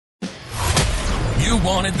You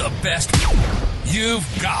wanted the best. You've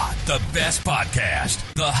got the best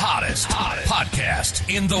podcast. The hottest podcast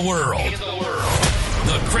in the world.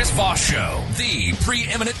 The Chris Voss Show. The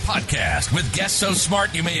preeminent podcast with guests so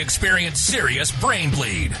smart you may experience serious brain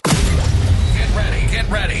bleed. Get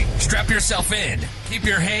ready. Strap yourself in. Keep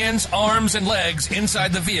your hands, arms, and legs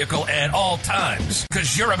inside the vehicle at all times,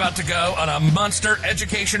 because you're about to go on a monster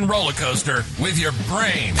education roller coaster with your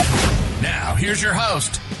brain. Now, here's your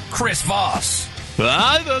host, Chris Voss.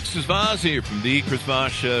 Hi, folks. Chris Voss here from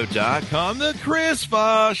thechrisvossshow.com. The Chris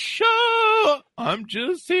Voss Show. I'm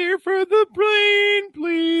just here for the brain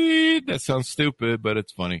bleed. That sounds stupid, but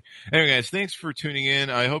it's funny. Anyway, guys, thanks for tuning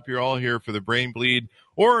in. I hope you're all here for the brain bleed.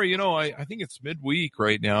 Or, you know, I think it's midweek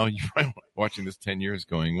right now. You're probably watching this 10 years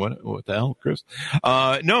going, what the hell, Chris?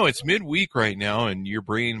 No, it's midweek right now, and your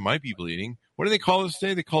brain might be bleeding. What do they call this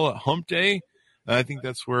day? They call it hump day. I think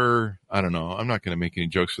that's where, I don't know. I'm not going to make any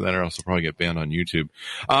jokes for that, or else I'll probably get banned on YouTube.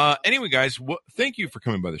 Anyway, guys, thank you for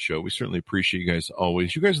coming by the show. We certainly appreciate you guys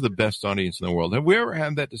always. You guys are the best audience in the world. Have we ever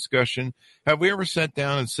had that discussion? Have we ever sat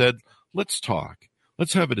down and said, let's talk?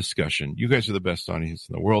 Let's have a discussion. You guys are the best audience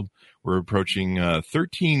in the world. We're approaching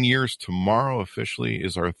 13 years tomorrow officially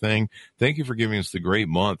is our thing. Thank you for giving us the great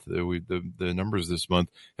month. The numbers this month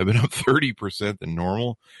have been up 30% than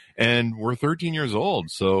normal, and we're 13 years old.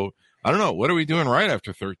 So I don't know. What are we doing right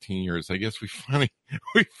after 13 years? I guess we finally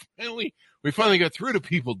got through to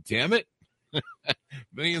people. Damn it.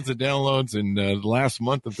 Millions of downloads in the last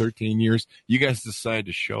month of 13 years. You guys decided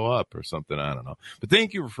to show up or something. I don't know. But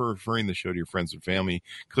thank you for referring the show to your friends and family.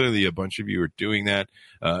 Clearly, a bunch of you are doing that,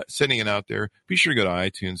 sending it out there. Be sure to go to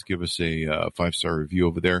iTunes, give us a 5-star review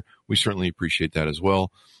over there. We certainly appreciate that as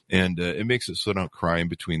well. And it makes it so I don't cry in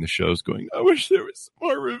between the shows going, I wish there was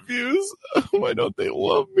more reviews. Why don't they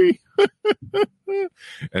love me?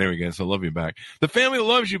 Anyway, guys, I love you back. The family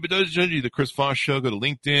loves you, but doesn't judge you. The Chris Voss Show. Go to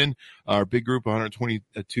LinkedIn. Our big group,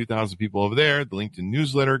 122,000 people over there. The LinkedIn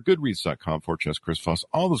newsletter, goodreads.com/Chris Voss.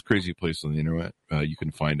 All those crazy places on the internet. You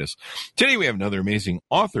can find us. Today, we have another amazing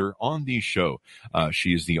author on the show.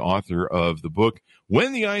 She is the author of the book,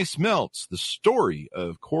 When the Ice Melts, the Story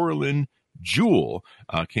of Coralyn Jewel.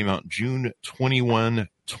 Came out June 21,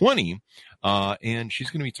 2020. And she's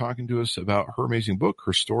going to be talking to us about her amazing book,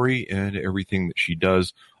 her story, and everything that she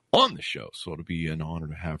does on the show. So it'll be an honor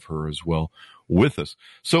to have her as well with us.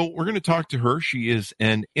 So we're going to talk to her. She is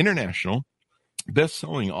an international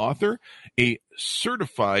best-selling author, a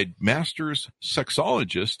certified master's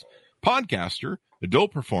sexologist, podcaster,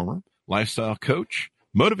 adult performer, lifestyle coach,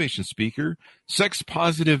 motivation speaker,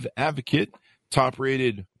 sex-positive advocate,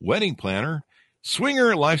 top-rated wedding planner,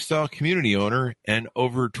 swinger lifestyle community owner, and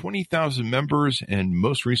over 20,000 members, and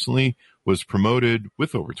most recently was promoted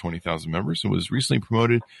with over 20,000 members and was recently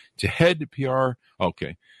promoted to head PR.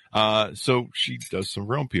 Okay. So she does some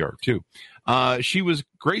real PR too. She was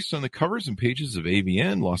graced on the covers and pages of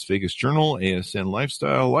AVN, Las Vegas Journal, ASN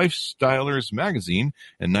Lifestyle, Lifestylers Magazine,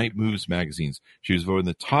 and Night Moves magazines. She was voted in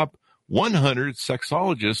the top 100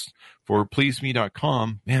 sexologists for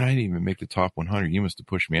PleaseMe.com. Man, I didn't even make the top 100. You must have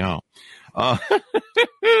pushed me out.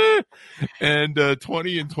 And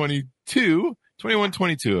 20 and 22, 21,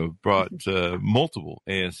 22 have brought multiple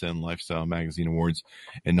ASN Lifestyle Magazine awards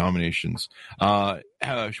and nominations. Welcome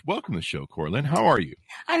to the show, Coralyn. How are you?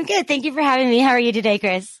 I'm good. Thank you for having me. How are you today,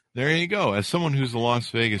 Chris? There you go. As someone who's a Las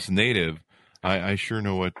Vegas native, I sure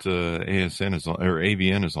know what ASN is, or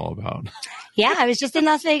AVN is all about. Yeah, I was just in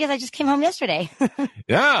Las Vegas. I just came home yesterday.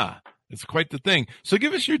 Yeah, it's quite the thing. So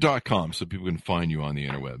give us your .com so people can find you on the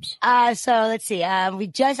interwebs. So let's see. I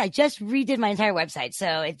just redid my entire website.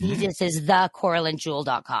 So it just is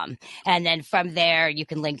thecoralynjewel.com. And then from there, you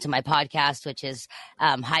can link to my podcast, which is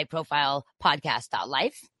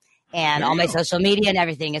highprofilepodcast.life. And all my social media and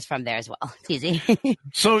everything is from there as well. It's easy.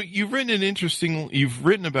 So you've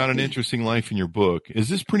written about an interesting life in your book. Is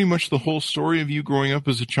this pretty much the whole story of you growing up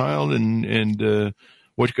as a child and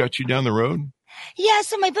what got you down the road? Yeah,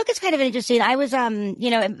 so my book is kind of interesting. I was,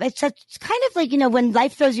 it's kind of like, when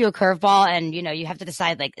life throws you a curveball and, you have to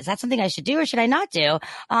decide, like, is that something I should do or should I not do?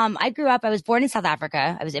 I was born in South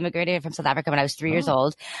Africa. I was immigrated from South Africa when I was 3 years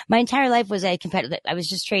old. My entire life was a competitive. I was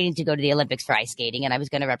just training to go to the Olympics for ice skating, and I was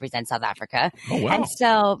going to represent South Africa. Oh, wow. And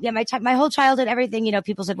so, yeah, my whole childhood, everything,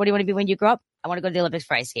 people said, what do you want to be when you grow up? I want to go to the Olympics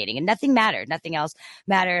for ice skating, and nothing mattered. Nothing else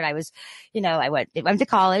mattered. I was, I went to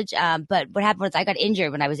college. But what happened was I got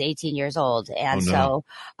injured when I was 18 years old. And so,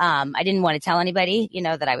 I didn't want to tell anybody,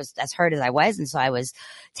 that I was as hurt as I was. And so I was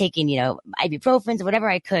taking, ibuprofens, whatever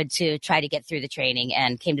I could to try to get through the training,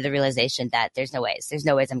 and came to the realization that there's no ways I'm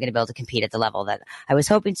going to be able to compete at the level that I was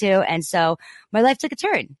hoping to. And so my life took a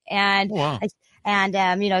turn, and And,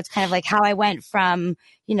 it's kind of like how I went from,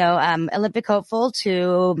 Olympic hopeful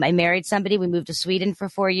to I married somebody. We moved to Sweden for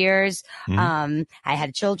 4 years. I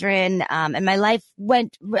had children. And my life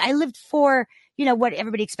I lived for, what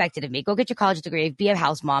everybody expected of me. Go get your college degree, be a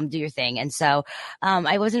house mom, do your thing. And so,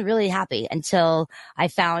 I wasn't really happy until I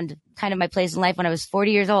found kind of my place in life when I was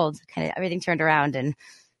 40 years old. Kind of everything turned around, and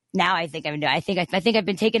now I think I've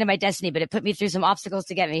been taken to my destiny, but it put me through some obstacles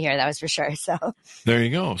to get me here. That was for sure. So there you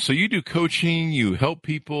go. So you do coaching, you help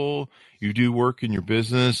people, you do work in your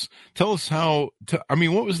business. Tell us what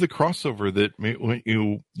was the crossover that when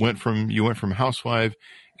you went from housewife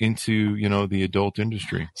into, the adult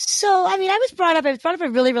industry? So, I was brought up in a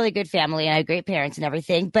really, really good family, and I had great parents and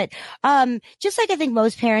everything. But, just like I think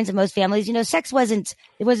most parents and most families, sex wasn't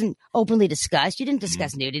openly discussed. You didn't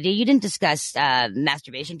discuss nudity. You didn't discuss,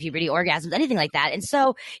 masturbation, puberty, orgasms, anything like that. And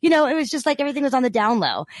so, it was just like everything was on the down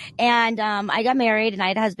low. And, I got married and I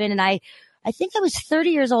had a husband, and I think I was 30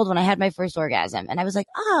 years old when I had my first orgasm. And I was like,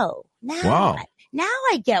 oh, now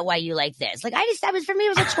I get why you like this. Like for me,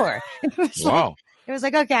 it was a chore. Wow. It was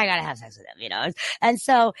like, okay, I gotta have sex with him, And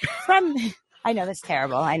so I know that's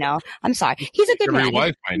terrible. I know. I'm sorry. He's a good man. Every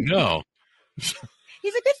wife I know.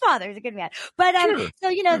 He's a good father. He's a good man. But, Sure.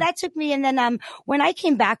 So, that took me. And then, when I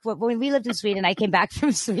came back, when we lived in Sweden, I came back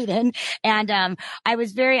from Sweden, and, I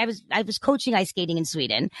was coaching ice skating in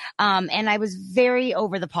Sweden. And I was very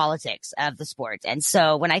over the politics of the sport. And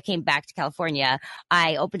so when I came back to California,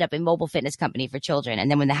 I opened up a mobile fitness company for children. And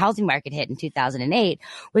then when the housing market hit in 2008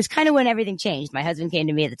 was kind of when everything changed. My husband came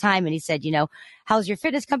to me at the time and he said, how's your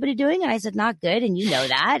fitness company doing? And I said, not good. And you know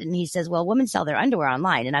that. And he says, well, women sell their underwear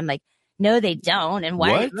online. And I'm like, no, they don't. And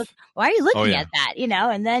why are you looking at that?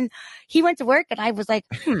 And then he went to work and I was like,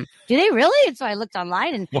 do they really? And so I looked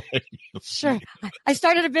online and sure. I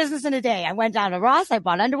started a business in a day. I went down to Ross. I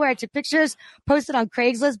bought underwear. I took pictures, posted on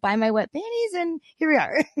Craigslist, buy my wet panties. And here we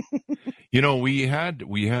are.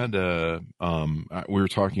 We were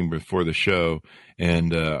talking before the show,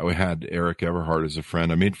 and we had Eric Everhart as a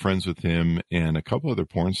friend. I made friends with him and a couple other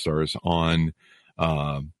porn stars on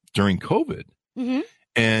during COVID. Mm-hmm.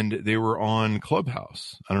 And they were on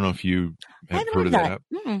Clubhouse. I don't know if you have heard of that.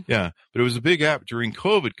 Mm-hmm. Yeah. But it was a big app during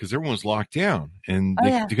COVID because everyone was locked down and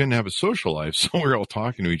they couldn't have a social life. So we were all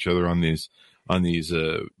talking to each other on these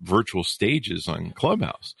virtual stages on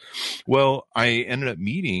Clubhouse. Well, I ended up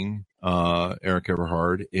meeting Eric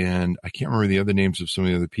Everhard, and I can't remember the other names of some of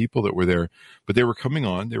the other people that were there, but they were coming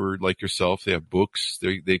on. They were like yourself. They have books.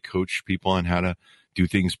 They coach people on how to do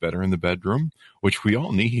things better in the bedroom, which we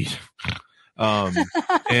all need.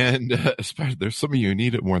 And especially there's some of you who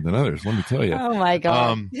need it more than others. Let me tell you. Oh my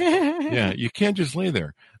God. Yeah, you can't just lay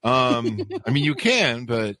there. You can,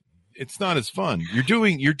 but it's not as fun. You're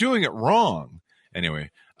doing it wrong.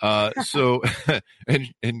 Anyway, so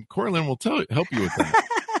and Coralyn will help you with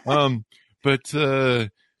that. But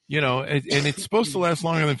and it's supposed to last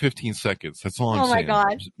longer than 15 seconds. That's all I'm saying. Oh my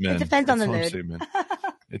God. Men. It depends on the mood.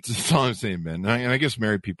 That's all I'm saying, man. And I guess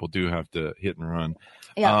married people do have to hit and run.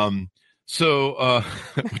 Yeah. So,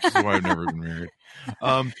 which is why I've never been married.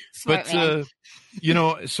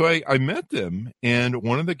 So I met them, and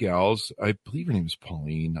one of the gals, I believe her name is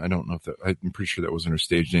Pauline. I don't know I'm pretty sure that wasn't her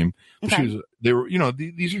stage name. But okay. They were,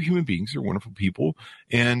 these are human beings. They're wonderful people.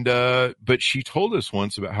 And, but she told us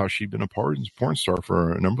once about how she'd been a porn star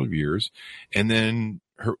for a number of years. And then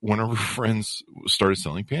one of her friends started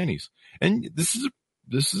selling panties. And this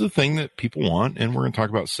is a thing that people want, and we're going to talk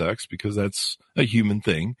about sex because that's a human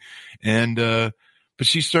thing. And, but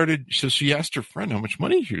she asked her friend how much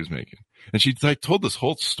money she was making. And she told this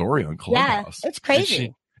whole story on Clubhouse. Yeah, it's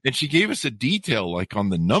crazy. And she gave us a detail like on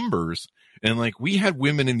the numbers. And like we had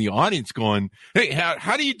women in the audience going, hey,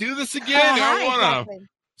 how do you do this again? I want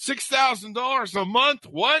 $6,000 a month.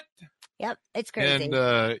 What? Yep. It's crazy. And,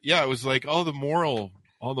 it was like all the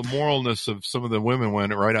moralness of some of the women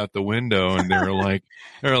went right out the window, and they're like,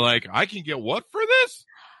 I can get what for this?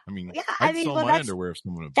 I'd sell my underwear if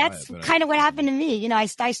someone would buy it. That's kind of what happened to me. I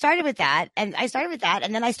started with that, and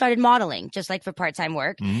then I started modeling just like for part-time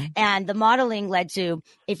work. Mm-hmm. And the modeling led to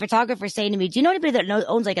a photographer saying to me, do you know anybody that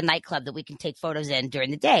owns like a nightclub that we can take photos in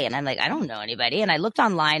during the day? And I'm like, I don't know anybody. And I looked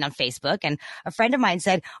online on Facebook, and a friend of mine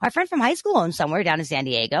said, our friend from high school owns somewhere down in San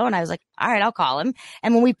Diego. And I was like, all right, I'll call him.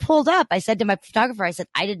 And when we pulled up, I said to my photographer, I said,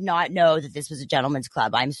 I did not know that this was a gentleman's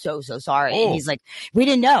club. I'm so sorry. Oh. And he's like, we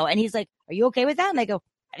didn't know. And he's like, are you okay with that? And I go,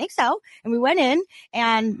 I think so. And we went in,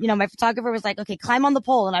 and, my photographer was like, okay, climb on the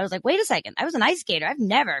pole. And I was like, wait a second. I was an ice skater. I've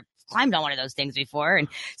never climbed on one of those things before. And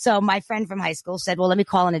so my friend from high school said, well, let me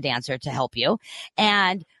call in a dancer to help you.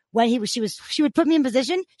 And when she would put me in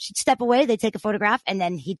position, she'd step away, they'd take a photograph, and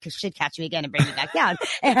then she'd catch me again and bring me back down.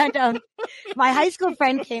 And my high school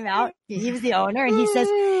friend came out. He was the owner, and he says,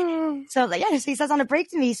 so he says on a break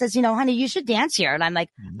to me, he says, honey, you should dance here. And I'm like,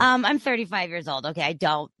 I'm 35 years old. Okay, I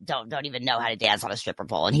don't even know how to dance on a stripper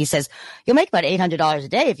pole. And he says, you'll make about $800 a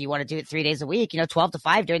day if you want to do it 3 days a week, 12 to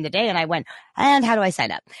 5 during the day. And I went, and how do I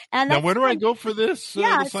sign up? And now, where do I go for this?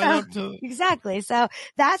 Yeah, to sign up to? Exactly. So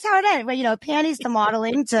that's how it ended. Well, panties to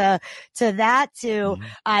modeling to that to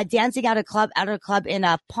dancing at a club in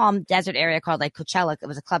a Palm Desert area called like Coachella. It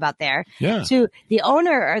was a club out there. Yeah. To the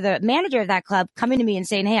owner or the manager of that club coming to me and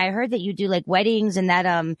saying, hey, I heard that you do like weddings and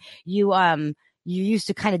that you used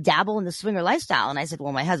to kind of dabble in the swinger lifestyle. And I said,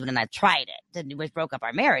 well, my husband and I tried it. We broke up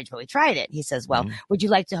our marriage, but we tried it. He says, well, would you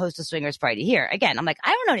like to host a swingers party here? Again, I'm like, I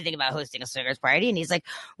don't know anything about hosting a swingers party. And he's like,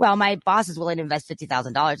 well, my boss is willing to invest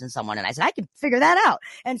 $50,000 in someone. And I said, I can figure that out.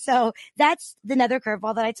 And so that's another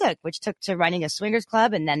curveball that I took, which took to running a swingers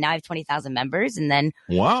club. And then now I have 20,000 members. And then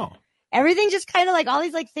wow. Everything just kind of like all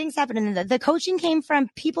these like things happened. And the coaching came from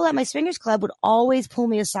people at my swingers club would always pull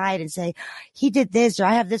me aside and say, he did this, or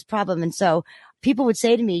I have this problem. And so people would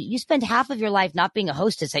say to me, you spend half of your life not being a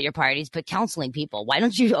hostess at your parties, but counseling people. Why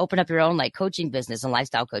don't you open up your own like coaching business and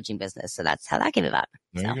lifestyle coaching business? So that's how that came about.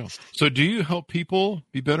 There you go. So do you help people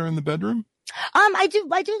be better in the bedroom? I do.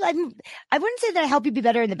 I wouldn't say that I help you be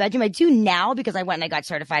better in the bedroom. I do now because I went and I got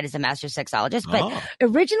certified as a master sexologist. But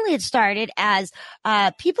originally it started as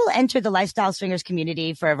people enter the lifestyle swingers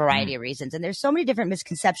community for a variety of reasons. And there's so many different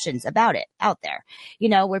misconceptions about it out there,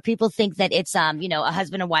 where people think that it's, a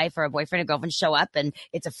husband and wife or a boyfriend and girlfriend show up and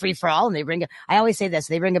it's a free for all. And I always say this,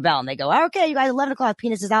 they ring a bell and they go, okay, you guys, 11 o'clock,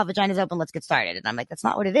 penis is out, vagina's open, let's get started. And I'm like, that's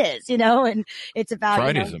not what it is, and it's about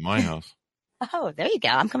Fridays at my house. Oh, there you go.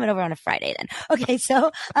 I'm coming over on a Friday then. Okay.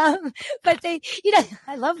 So, but they,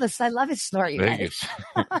 I love this. I love his story. Vegas.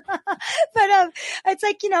 But, it's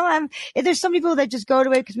like, there's some people that just go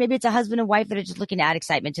to it because maybe it's a husband and wife that are just looking to add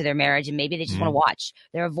excitement to their marriage. And maybe they just want to watch.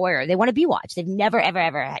 They're a voyeur. They want to be watched. They've never, ever,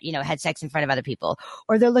 ever, had sex in front of other people,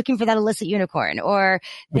 or they're looking for that illicit unicorn, or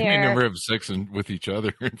they never have sex with each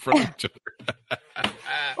other in front of each other.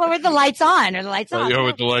 Or with the lights on or the lights off. Yeah,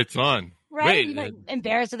 with the lights on. Right? Wait,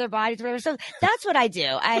 embarrassed of their bodies, or whatever. So that's what I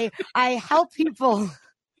do. I help people.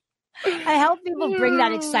 I help people bring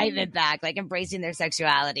that excitement back, like embracing their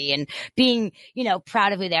sexuality and being,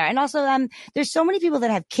 proud of who they are. And also, there's so many people that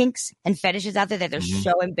have kinks and fetishes out there that they're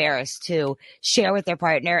so embarrassed to share with their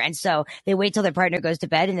partner. And so they wait till their partner goes to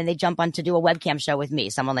bed and then they jump on to do a webcam show with me,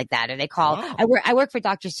 someone like that. Or they call, I work for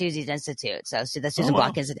Dr. Susie's Institute. So the Susan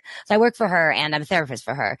Block Institute. So I work for her and I'm a therapist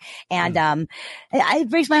for her. And, it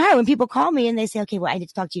breaks my heart when people call me and they say, okay, well, I need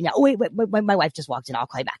to talk to you now. Oh, wait, my wife just walked in. I'll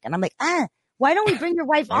call you back. And I'm like, why don't we bring your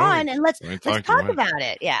wife on and let's talk about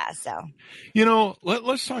it? Yeah. So,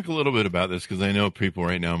 let's talk a little bit about this because I know people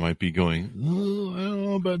right now might be going, I don't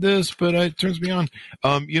know about this, but it turns me on.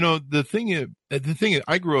 The thing is,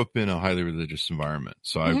 I grew up in a highly religious environment.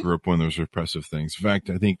 So I grew up one of those repressive things. In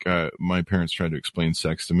fact, I think my parents tried to explain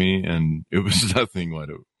sex to me and it was nothing what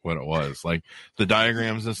it was. Like the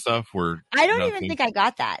diagrams and stuff were. I don't even think I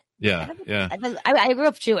got that. Yeah. I grew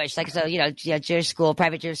up Jewish, Jewish school,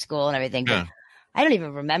 private Jewish school and everything. But I don't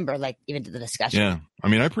even remember, even the discussion. Yeah. I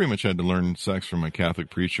mean, I pretty much had to learn sex from my Catholic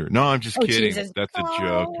preacher. No, I'm just kidding. Jesus. That's a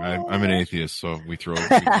joke. I'm an atheist, so we throw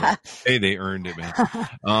it. Hey, they earned it,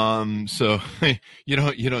 man. So you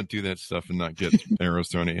don't do that stuff and not get arrows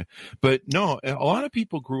thrown at you. But no, a lot of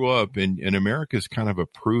people grew up in America's kind of a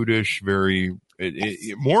prudish, very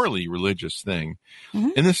morally religious thing.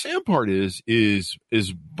 And the sad part is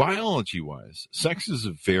biology wise, sex is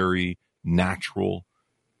a very natural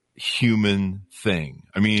human thing.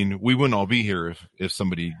 I mean, we wouldn't all be here if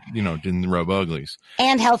somebody, didn't rub uglies.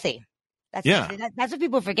 And healthy. That's what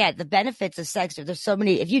people forget. The benefits of sex, there's so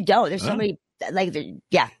many, if you don't, there's so many,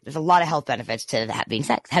 there's a lot of health benefits to having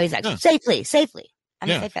sex safely. I'm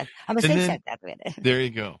a safe sex advocate. There you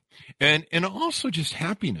go. And also just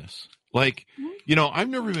happiness. I've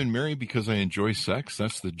never been married because I enjoy sex.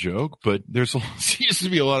 That's the joke. But there seems to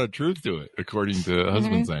be a lot of truth to it, according to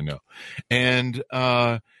husbands I know. And,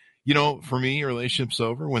 for me, a relationship's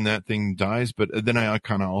over when that thing dies. But then I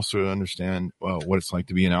kind of also understand, what it's like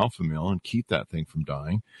to be an alpha male and keep that thing from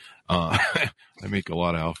dying. I make a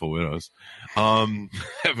lot of alpha widows. Having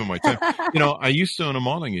my time. I used to own a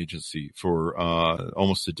modeling agency for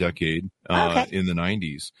almost a decade in the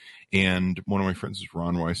 90s. And one of my friends is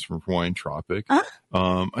Ron Weiss from Hawaiian Tropic.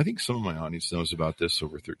 I think some of my audience knows about this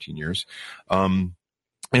over 13 years.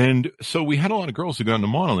 And so we had a lot of girls who got into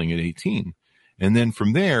modeling at 18. And then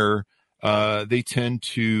from there, they tend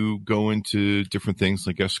to go into different things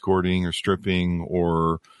like escorting or stripping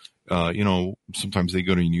or, sometimes they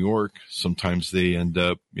go to New York, sometimes they end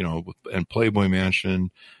up, in Playboy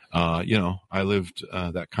Mansion. I lived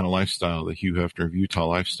that kind of lifestyle, the Hugh Hefner of Utah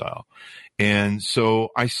lifestyle. And so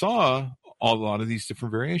I saw a lot of these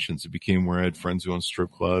different variations. It became where I had friends who own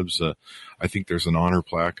strip clubs. I think there's an honor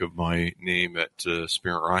plaque of my name at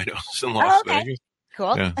Spirit Rhinos in Las Vegas.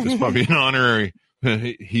 Cool. Yeah, there's probably an honorary.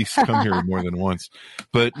 He's come here more than once.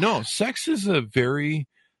 But no, sex is a very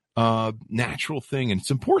natural thing, and it's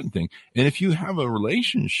an important thing. And if you have a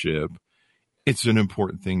relationship, it's an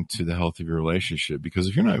important thing to the health of your relationship, because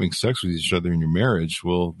if you're not having sex with each other in your marriage,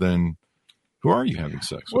 well, then who are you having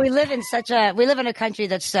sex with? We live in a country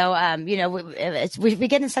that's so, we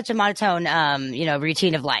get in such a monotone,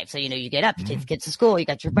 routine of life. So, you get up, you take the kids to school, you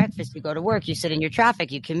got your breakfast, you go to work, you sit in your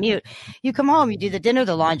traffic, you commute, you come home, you do the dinner,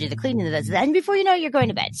 the laundry, the cleaning, and before you know it, you're going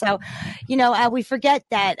to bed. So, we forget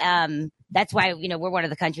that, that's why, we're one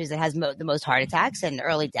of the countries that has the most heart attacks and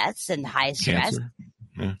early deaths and highest stress.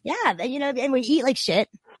 Yeah. And we eat like shit.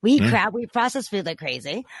 We eat crap. We process food like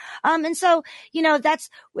crazy. And so, it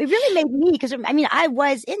really made me, because I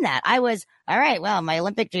was in that. I was, all right, well, my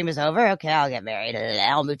Olympic dream is over. Okay, I'll get married.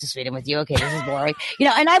 I'll move to Sweden with you. Okay, this is boring.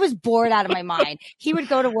 And I was bored out of my mind. He would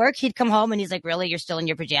go to work. He'd come home and he's like, really, you're still in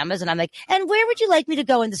your pajamas? And I'm like, and where would you like me to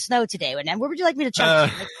go in the snow today? And where would you like me to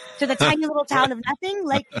truck to the tiny little town of nothing?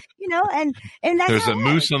 And that's there's a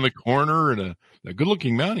moose on the corner and a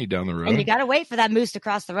good-looking mountie down the road. And you got to wait for that moose to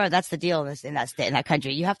cross the road. That's the deal in that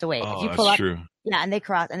country. You have to wait. Oh, if you pull that's up, true. Yeah, and they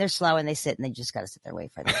cross, and they're slow, and they sit, and they just got to sit there and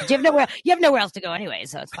wait for them. You have nowhere else to go anyway,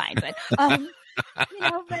 so it's fine. But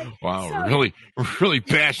wow, so, really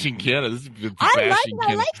bashing Canada. This is I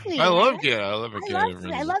like Sweden. I love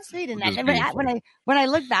Canada. I love Sweden. And when I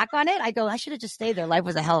look back on it, I go, I should have just stayed there. Life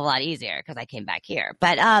was a hell of a lot easier because I came back here.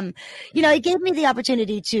 But it gave me the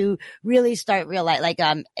opportunity to really start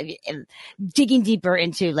digging deeper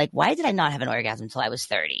into why did I not have an orgasm until I was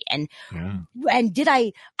 30? And did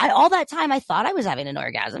I all that time I thought I was having an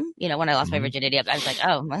orgasm. When I lost my virginity, I was like,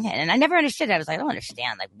 oh, okay. And I never understood it. I was like, I don't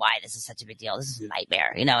understand why this is such a big deal. This is a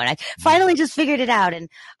nightmare, and I finally just figured it out. And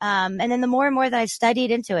then the more and more that I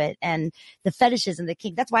studied into it and the fetishes and the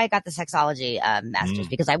kink, that's why I got the sexology master's,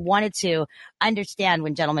 because I wanted to understand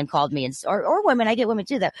when gentlemen called me or women, I get women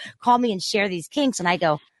too that call me and share these kinks, and I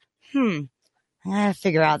go, I gotta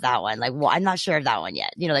figure out that one. I'm not sure of that one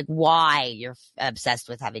yet. Why you're obsessed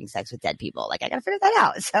with having sex with dead people. I gotta figure that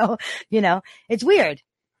out. So, it's weird.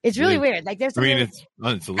 It's really weird. There's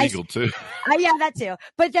it's illegal too. Yeah, that too.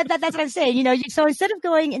 But that's what I'm saying. So instead of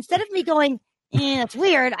me going, that's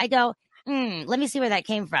weird, I go, let me see where that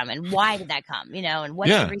came from and why did that come, and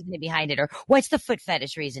what's the reasoning behind it, or what's the foot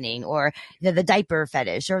fetish reasoning, or the diaper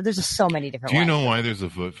fetish, or there's just so many different ones. Do you know why there's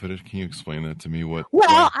a foot fetish? Can you explain that to me? Well,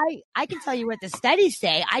 I can tell you what the studies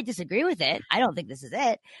say. I disagree with it. I don't think this is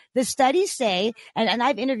it. The studies say, and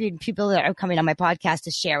I've interviewed people that are coming on my podcast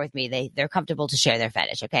to share with me. They're comfortable to share their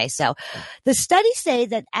fetish. Okay. So the studies say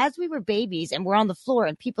that as we were babies and we're on the floor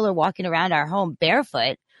and people are walking around our home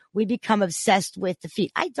barefoot, we become obsessed with the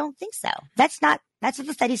feet. I don't think so. That's what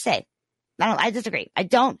the studies say. I disagree. I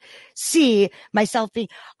don't see myself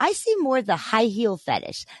I see more the high heel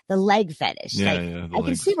fetish, the leg fetish. I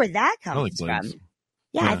can see where that comes from.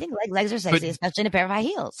 Yeah, I think legs are sexy, especially in a pair of high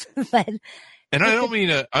heels. And I don't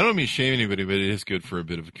mean shame anybody, but it is good for a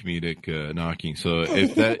bit of a comedic knocking. So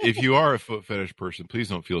if you are a foot fetish person, please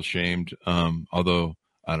don't feel shamed. Although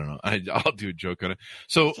I don't know, I'll do a joke on it.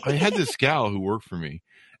 So I had this gal who worked for me.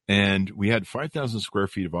 And we had 5,000 square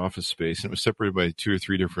feet of office space, and it was separated by 2 or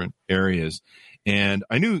 3 different areas. And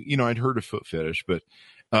I knew, I'd heard of foot fetish, but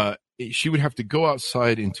she would have to go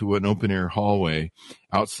outside into an open air hallway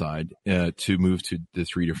outside to move to the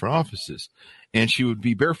 3 different offices. And she would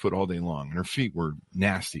be barefoot all day long, and her feet were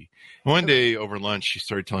nasty. And one day over lunch, she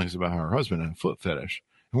started telling us about how her husband had a foot fetish.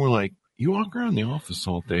 And we're like, you walk around the office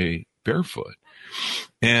all day barefoot.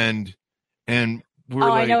 And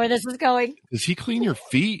I know where this is going. Does he clean your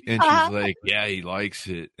feet? And she's like, yeah, he likes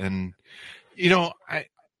it. And,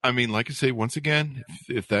 I mean, like I say, once again,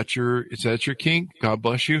 if that's your kink, God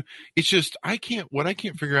bless you. It's just, what I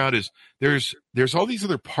can't figure out is there's all these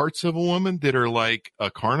other parts of a woman that are like a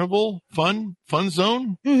carnival fun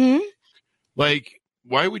zone. Mm-hmm.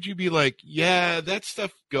 Why would you be like, yeah, that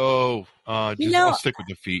stuff go, I'll stick with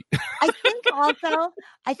the feet.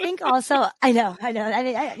 I think also, I know. I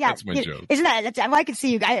mean, yeah. That's my joke. Isn't that, I could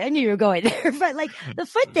see you, I knew you were going there, but the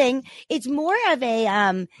foot thing, it's more of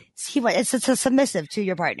it's a submissive to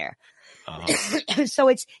your partner. So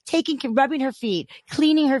it's rubbing her feet,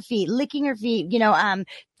 cleaning her feet, licking her feet,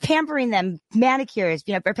 pampering them, manicures,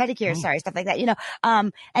 or pedicures, stuff like that,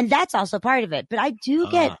 and that's also part of it. But I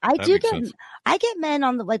get men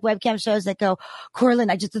on the webcam shows that go, Coralyn,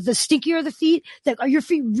 the stinkier the feet, are your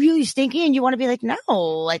feet really stinky? And you want to be like, no,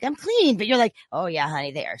 I'm clean. But you're like, oh yeah,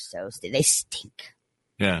 honey, they are they stink.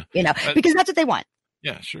 Yeah. Because that's what they want.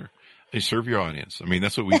 Yeah, sure. They serve your audience. I mean,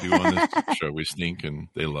 that's what we do on this show. We stink and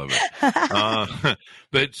they love it.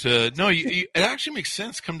 No, it actually makes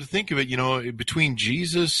sense. Come to think of it, between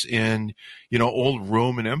Jesus and, old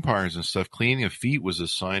Roman empires and stuff, cleaning of feet was a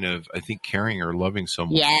sign of, I think, caring or loving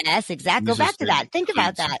someone. Yes, exactly. Go back to that. Think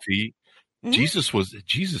about that. Feet. Mm-hmm.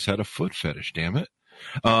 Jesus had a foot fetish, damn it.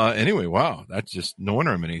 Anyway, wow, that's just no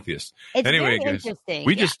wonder I'm an atheist. Anyway, guys,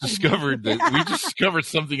 we just discovered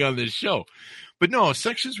something on this show. But no,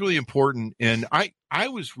 sex is really important, and I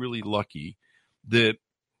was really lucky that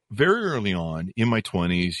very early on in my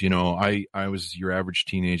 20s, I was your average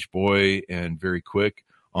teenage boy and very quick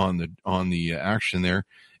on the action there.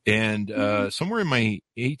 And somewhere in my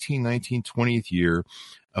 18, 19, 20th year,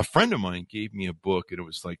 a friend of mine gave me a book, and it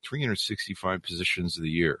was like 365 positions of the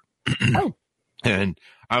year. Oh. And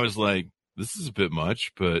I was like, this is a bit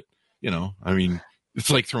much, but, it's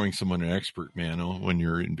like throwing someone an expert manual when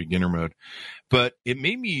you're in beginner mode. But it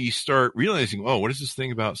made me start realizing, what is this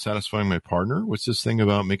thing about satisfying my partner? What's this thing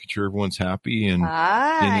about making sure everyone's happy and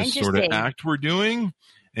in this sort of act we're doing?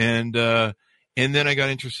 And then I got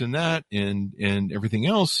interested in that and everything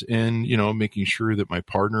else and, making sure that my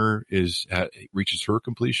partner reaches her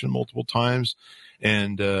completion multiple times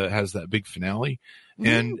and has that big finale. Mm-hmm.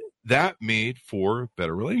 And that made for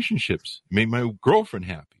better relationships, made my girlfriend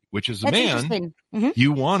happy, which is a man,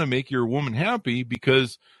 you want to make your woman happy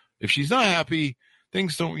because if she's not happy,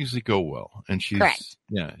 things don't usually go well. And she's, correct.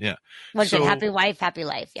 Yeah. What's it? Happy wife, happy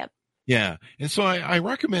life. Yep. Yeah. And so I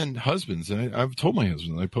recommend husbands, and I've told my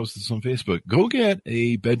husband, I posted this on Facebook, go get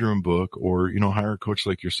a bedroom book or, hire a coach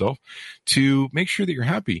like yourself to make sure that you're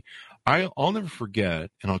happy. I'll never forget,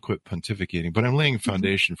 and I'll quit pontificating, but I'm laying a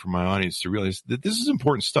foundation for my audience to realize that this is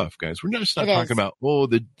important stuff, guys. We're just not talking about,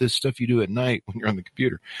 the stuff you do at night when you're on the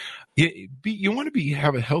computer. You want to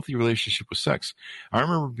have a healthy relationship with sex. I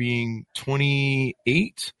remember being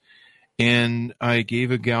 28, and I gave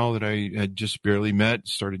a gal that I had just barely met,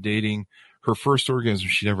 started dating, her first orgasm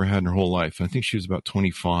she'd ever had in her whole life. I think she was about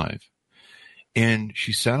 25. And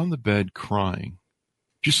she sat on the bed crying,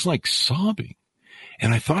 just like sobbing.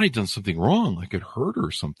 And I thought I'd done something wrong, like I'd hurt her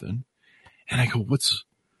or something. And I go, what's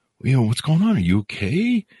going on? Are you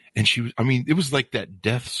okay? And she was, it was like that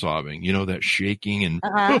death sobbing, that shaking and,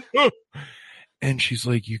 and she's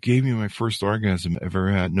like, you gave me my first orgasm I've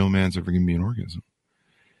ever had. No man's ever given me an orgasm.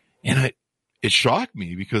 And it shocked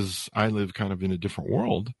me because I live kind of in a different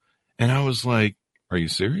world. And I was like, are you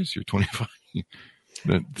serious? You're 25.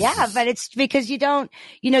 But it's because you don't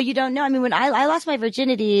know. When I lost my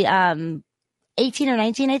virginity, 18 or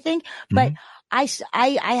 19, I think, but I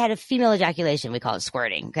had a female ejaculation. We call it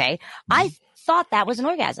squirting. Okay. I thought that was an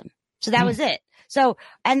orgasm. So that was it. So,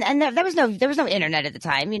 and there was no internet at the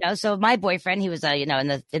time, so my boyfriend, he was, in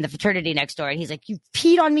the fraternity next door, and he's like, you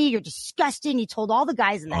peed on me. You're disgusting. He told all the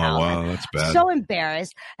guys in the house. Wow, that's bad. So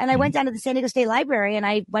embarrassed. And I went down to the San Diego State Library and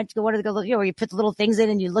I went to go, where you put the little things in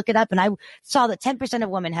and you look it up. And I saw that 10% of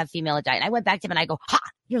women have female ejaculation. I went back to him and I go,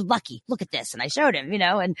 you're lucky. Look at this. And I showed him,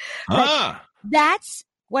 and that's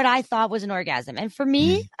what I thought was an orgasm. And for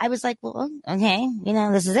me, I was like, well, okay,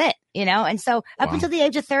 this is it, and so up until the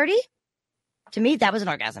age of 30, to me, that was an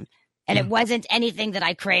orgasm. And it wasn't anything that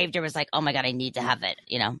I craved or was like, oh my God, I need to have it,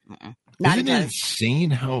 Isn't it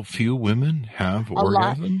insane how few women have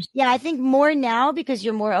orgasms? Yeah, I think more now because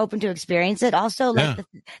you're more open to experience it. Also,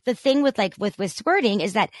 the thing with squirting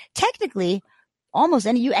is that technically almost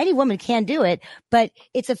any woman can do it, but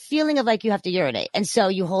it's a feeling of like you have to urinate. And so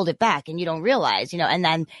you hold it back and you don't realize, and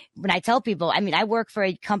then when I tell people, I work for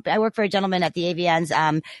a company, I work for a gentleman at the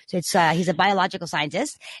AVNs. So it's, he's a biological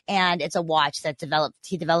scientist and it's a watch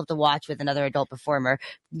he developed a watch with another adult performer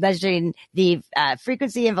measuring the,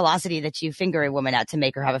 frequency and velocity that you finger a woman out to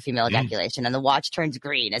make her have a female ejaculation. And the watch turns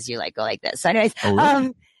green as you go like this. So anyways,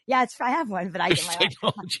 really? Yeah, I have one, but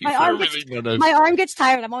my arm gets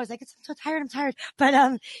tired. I'm always like, I'm so tired. I'm tired.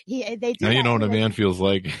 But they do. Now you know what a man feels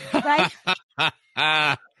like, right?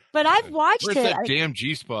 But I've watched Where's that damn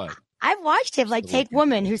G-spot? I've watched him take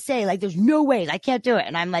women who say there's no way I can't do it,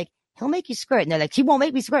 and I'm like, he'll make you squirt, and they're like, he won't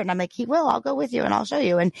make me squirt, and I'm like, he will. I'll go with you and I'll show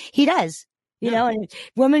you, and he does. And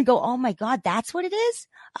women go, oh my God, that's what it is.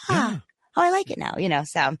 oh, I like it now,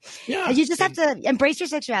 so Yeah. you just have to embrace your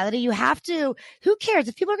sexuality. You have to, who cares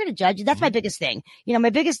if people are going to judge you? That's my biggest thing. My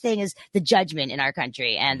biggest thing is the judgment in our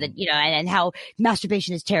country and and how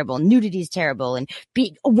masturbation is terrible and nudity is terrible and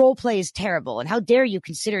role play is terrible. And how dare you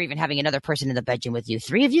consider even having another person in the bedroom with you?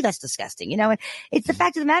 3 of you, that's disgusting, and it's the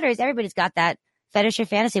fact of the matter is everybody's got that fetish or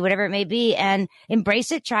fantasy, whatever it may be, and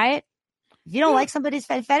embrace it, try it. If you don't like somebody's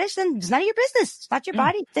fetish, then it's none of your business. It's not your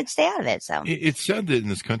body. Then stay out of it. So it's sad that in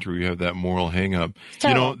this country we have that moral hang up.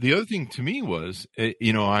 The other thing to me was, I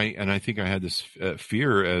think I had this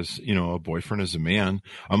fear as, a boyfriend, as a man.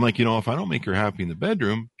 I'm like, if I don't make her happy in the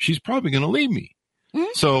bedroom, she's probably going to leave me.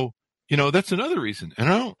 Mm-hmm. So, that's another reason. And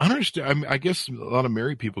I don't understand. I guess a lot of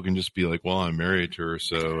married people can just be like, well, I'm married to her,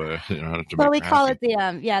 so I don't have to make her we call happy.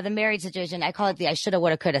 it the married situation. I call it the I shoulda,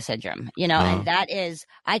 woulda, coulda syndrome, and that is,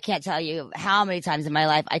 I can't tell you how many times in my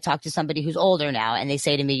life I talk to somebody who's older now and they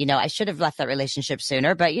say to me, I should have left that relationship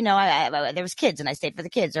sooner, but I there was kids and I stayed for the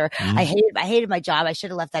kids, or I hated my job. I should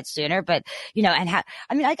have left that sooner, but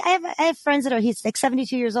I have friends that he's like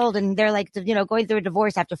 72 years old and they're like, going through a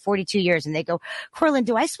divorce after 42 years and they go, Coralyn,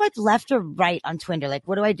 do I swipe left or right on Tinder? Like,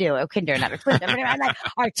 what do I do? Oh, Tinder, not Twitter. I'm like,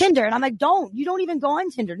 or Tinder. And I'm like, you don't even go on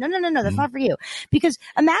Tinder. No. That's not for you. Because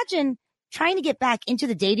imagine trying to get back into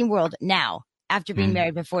the dating world now after being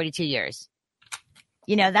married for 42 years.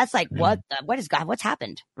 That's like, what's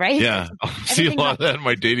happened? Right? Yeah. I see a lot of that in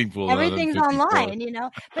my dating pool. Everything's online,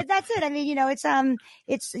 but that's it. I mean,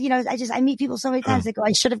 I meet people so many times that go,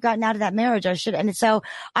 I should have gotten out of that marriage. And so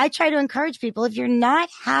I try to encourage people, if you're not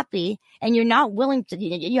happy and you're not willing to,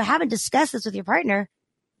 you haven't discussed this with your partner,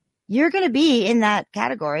 you're going to be in that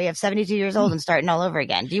category of 72 years old and starting all over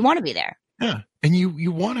again. Do you want to be there? Yeah. And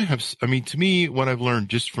you want to have, to me, what I've learned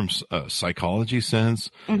just from a psychology sense,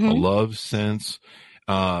 a love sense,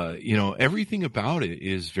 everything about it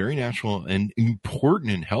is very natural and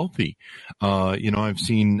important and healthy. I've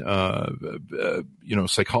seen,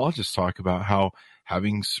 psychologists talk about how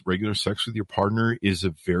having regular sex with your partner is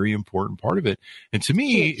a very important part of it. And to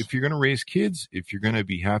me, if you're going to raise kids, if you're going to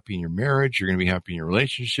be happy in your marriage, you're going to be happy in your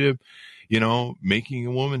relationship, making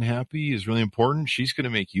a woman happy is really important. She's going to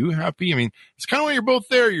make you happy. I mean, it's kind of when you're both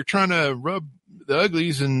there, you're trying to rub the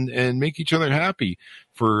uglies and make each other happy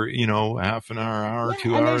for, half an hour,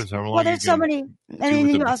 2 hours. There's so many.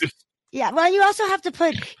 Yeah. Well, you also have to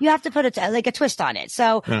put a twist on it.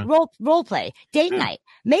 So role play, date night,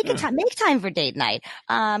 make time for date night.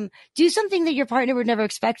 Do something that your partner would never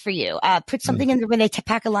expect for you. Put something in when they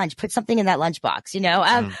pack a lunch, put something in that lunchbox,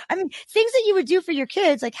 things that you would do for your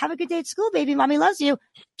kids, like have a good day at school, baby. Mommy loves you.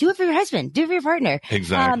 Do it for your husband. Do it for your partner.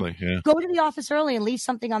 Exactly. Go to the office early and leave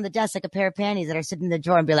something on the desk, like a pair of panties that are sitting in the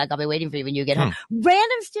drawer, and be like, I'll be waiting for you when you get home.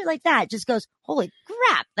 Random shit like that just goes, holy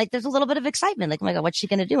crap. Like there's a little bit of excitement. Like, oh my God, what's she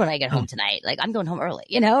going to do when I get home tonight? Like I'm going home early,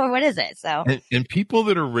 or what is it? So, and people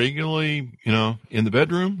that are regularly, in the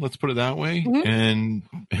bedroom, let's put it that way, and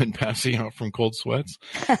passing out from cold sweats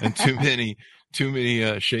and too many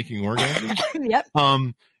shaking orgasms.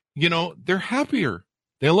 Yep. They're happier.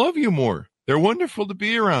 They love you more. They're wonderful to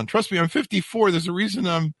be around. Trust me, I'm 54. There's a reason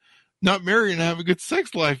I'm not married and have a good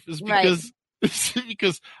sex life is because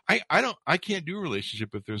I can't do a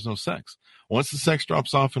relationship if there's no sex. Once the sex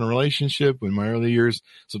drops off in a relationship, in my early years,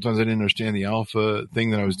 sometimes I didn't understand the alpha thing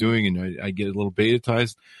that I was doing, and I get a little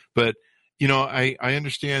betatized. But I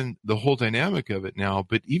understand the whole dynamic of it now.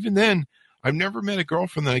 But even then, I've never met a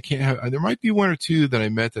girlfriend that I can't have. There might be one or two that I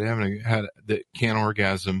met that I haven't had that can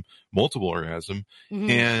orgasm, multiple orgasm,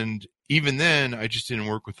 and even then, I just didn't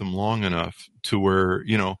work with them long enough to where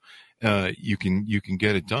you can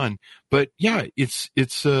get it done. But yeah,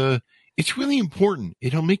 it's really important.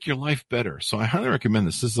 It'll make your life better. So I highly recommend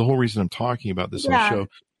this. This is the whole reason I'm talking about this on the show.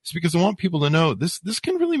 It's because I want people to know this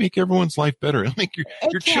can really make everyone's life better. It'll make your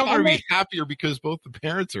children be happier because both the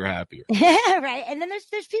parents are happier. Yeah, right. And then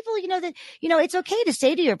there's people, that, it's okay to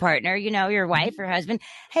say to your partner, your wife or husband,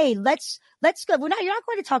 hey, let's go. You're not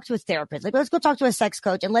going to talk to a therapist. Like, let's go talk to a sex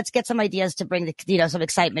coach and let's get some ideas to bring some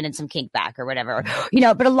excitement and some kink back or whatever.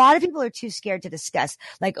 But a lot of people are too scared to discuss,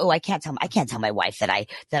 like, oh, I can't tell my wife that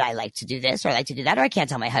I like to do this or I like to do that, or I can't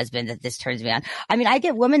tell my husband that this turns me on. I mean, I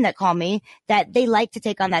get women that call me that they like to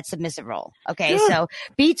take on that submissive role. Okay. Yeah. So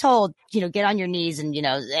be told, get on your knees and,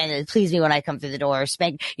 and please me when I come through the door, or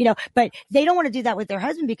spank, but they don't want to do that with their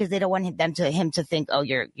husband because they don't want him to think, oh,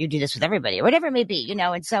 you do this with everybody or whatever it may be,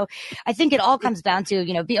 and so I think it all comes down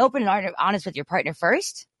to, be open and honest with your partner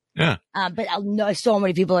first. Yeah. But I know so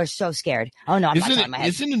many people are so scared. Oh no, I'm not telling my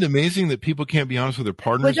husband. Isn't it amazing that people can't be honest with their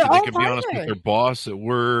partners? They can be honest with their boss at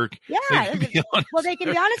work. Yeah. They can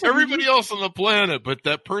be honest with everybody else on the planet, but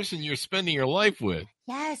that person you're spending your life with.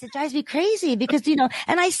 Yes, it drives me crazy because,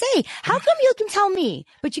 and I say, how come you can tell me,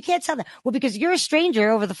 but you can't tell them? Well, because you're a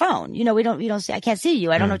stranger over the phone. we don't see, I can't see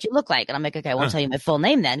you. I don't know what you look like. And I'm like, okay, I won't tell you my full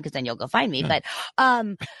name then, because then you'll go find me. But,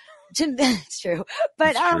 it's true.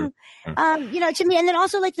 But, to me, and then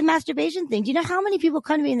also like the masturbation thing. Do you know how many people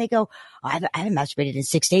come to me and they go, oh, I haven't masturbated in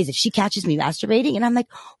 6 days. If she catches me masturbating, and I'm like,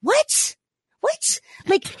 what?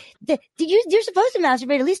 Like, you're supposed to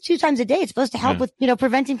masturbate at least 2 times a day. It's supposed to help with,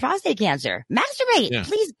 preventing prostate cancer. Masturbate. Yeah.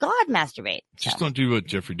 Please, God, masturbate. Just don't do what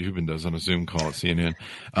Jeffrey Dubin does on a Zoom call at CNN.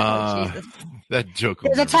 That joke.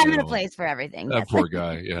 There's a time and a place for everything. That poor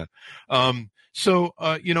guy. Yeah. So,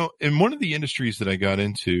 in one of the industries that I got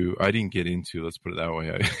into, I didn't get into, let's put it that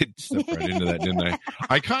way. I stepped right into that, didn't I?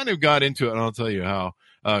 I kind of got into it, and I'll tell you how,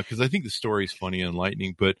 because I think the story is funny and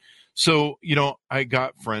enlightening. But so, I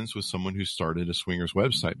got friends with someone who started a swingers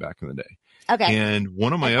website back in the day. Okay. And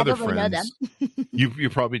one of my other friends, you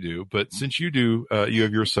probably do, but since you do, you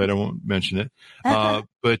have your site, I won't mention it.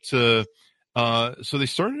 So they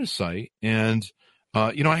started a site, and,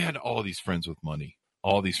 I had all these friends with money.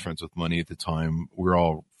 All these friends with money at the time. We're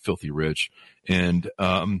all filthy rich. And,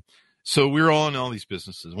 so we were all in all these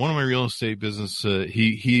businesses. One of my real estate business,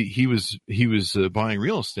 he was buying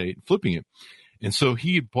real estate, flipping it. And so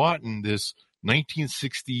he had bought in this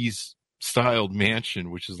 1960s styled mansion,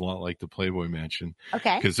 which is a lot like the Playboy Mansion.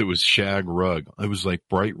 Okay. Because it was shag rug. It was like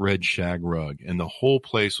bright red shag rug. And the whole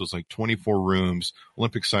place was like 24 rooms,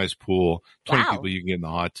 Olympic sized pool, 20 people you can get in the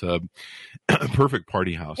hot tub. Perfect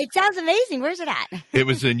party house. It sounds amazing. Where's it at? It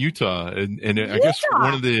was in Utah. And I guess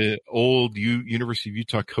one of the old University of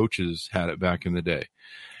Utah coaches had it back in the day.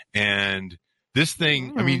 And this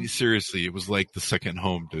thing, I mean, seriously, it was like the second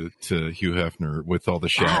home to Hugh Hefner with all the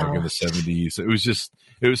shag in the 70s.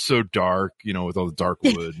 It was so dark, with all the dark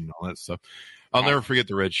wood and all that stuff. I'll never forget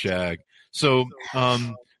the red shag. So,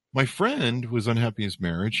 my friend was unhappy in his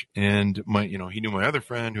marriage, and he knew my other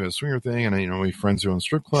friend who had a swinger thing, and my friends who own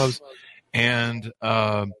strip clubs. And,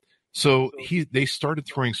 so they started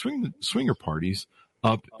throwing swinger parties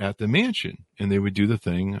up at the mansion, and they would do the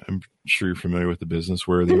thing. I'm sure you're familiar with the business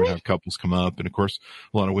where they would have couples come up. And of course,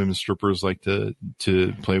 a lot of women strippers like to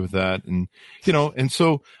play with that. And, and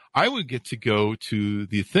so I would get to go to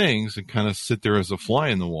the things and kind of sit there as a fly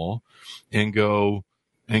in the wall and go,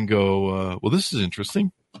 well, this is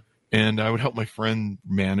interesting. And I would help my friend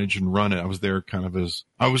manage and run it. I was there kind of as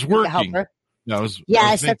I was working.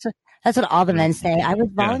 That's what all the men say. I was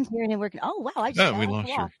volunteering and working. Oh, wow. We lost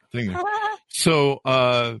your thing there. So,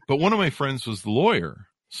 but one of my friends was the lawyer.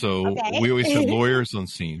 So we always had lawyers on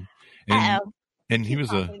scene. And he was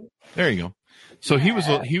there you go. So he was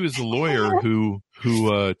a lawyer who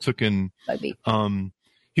took in,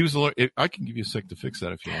 he was a lawyer. I can give you a sec to fix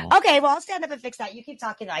that if you want. Okay. Well, I'll stand up and fix that. You keep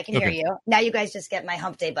talking. I can hear you. Now you guys just get my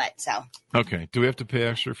hump day butt. So. Okay. Do we have to pay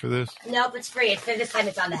extra for this? Nope. It's free. This time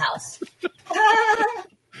it's on the house.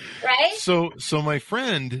 Right? So my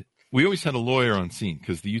friend, we always had a lawyer on scene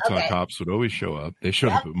because the Utah cops would always show up. They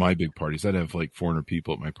showed up at my big parties. I'd have like 400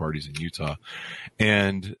 people at my parties in Utah.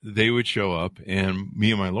 And they would show up, and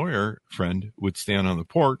me and my lawyer friend would stand on the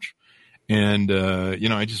porch. And,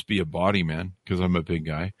 I'd just be a body man because I'm a big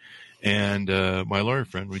guy. And my lawyer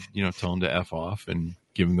friend would, tell him to F off and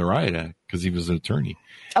give him the riot act because he was an attorney.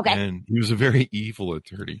 Okay. And he was a very evil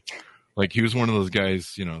attorney. Like, he was one of those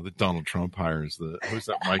guys, that Donald Trump hires. Who's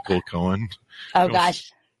that, Michael Cohen? Oh,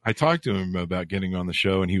 gosh. I talked to him about getting on the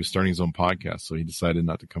show, and he was starting his own podcast, so he decided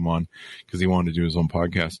not to come on because he wanted to do his own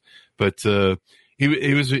podcast. But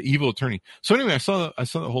he was an evil attorney. So anyway, I saw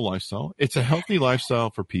the whole lifestyle. It's a healthy lifestyle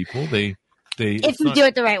for people. If you do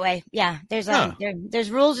it the right way. Yeah.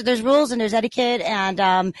 There's rules and there's etiquette,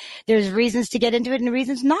 and there's reasons to get into it and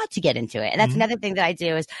reasons not to get into it. And that's another thing that I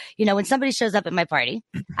do is, when somebody shows up at my party,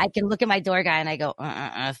 I can look at my door guy and I go,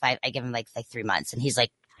 if I give him like 3 months, and he's like,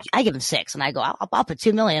 I give him 6, and I go, I'll put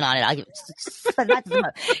 2 million on it. I'll give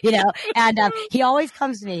it, and he always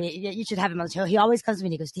comes to me. You should have him on the show. He always comes to me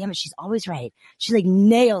and he goes, damn it, she's always right. She like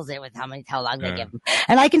nails it with how long I give him.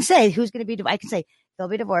 And I can say, I can say, they'll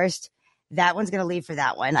be divorced. That one's going to leave for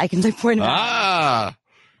that one. I can point him out.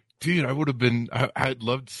 Dude, I would have been, I'd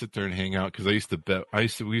love to sit there and hang out because we used to bet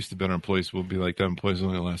on employees. We'll be like, that employees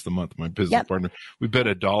only last a month. My business partner, we bet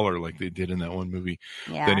 $1 like they did in that one movie,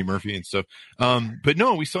 Benny Murphy and stuff. But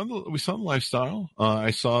no, we saw the lifestyle.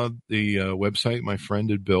 I saw the website my friend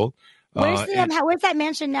had built. Where's that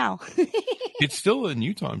mansion now? It's still in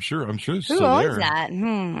Utah, I'm sure. It's Who still owns there. That?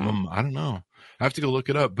 I don't know. I have to go look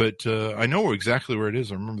it up, but I know exactly where it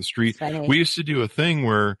is. I remember the street. We used to do a thing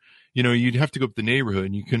where, you'd have to go up the neighborhood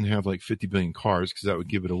and you couldn't have like 50 billion cars because that would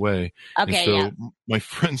give it away. Okay. And so my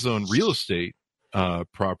friends own real estate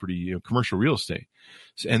property, commercial real estate.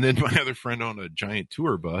 And then my other friend owned a giant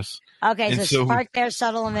tour bus. Okay, so park there,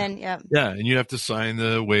 shuttle them in. Yeah. Yeah, and you have to sign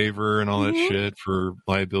the waiver and all that shit for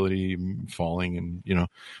liability falling, and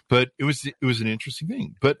But it was an interesting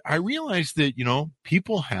thing. But I realized that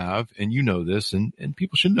people have, and this, and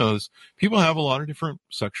people should know this. People have a lot of different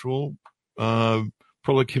sexual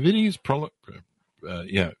proclivities.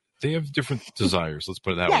 They have different desires. Let's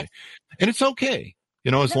put it that way, and it's okay.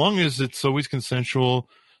 As long as it's always consensual,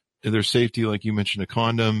 there's safety, like you mentioned, a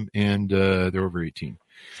condom, and they're over 18.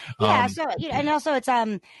 Yeah. So, and also it's,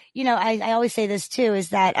 I always say this too, is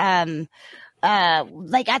that,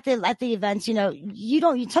 like at the events,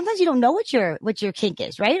 sometimes you don't know what your kink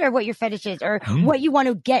is, right? Or what your fetish is, or what you want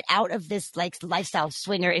to get out of this like lifestyle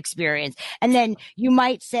swinger experience. And then you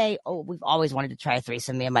might say, oh, we've always wanted to try a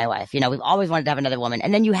threesome, me and my wife, we've always wanted to have another woman.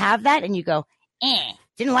 And then you have that and you go,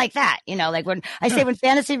 didn't like that. Like when I say when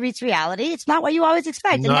fantasy meets reality, it's not what you always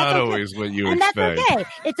expect. And not that's okay. Always what you and expect. That's okay.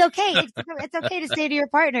 It's okay. It's okay to say to your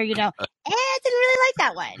partner, didn't really like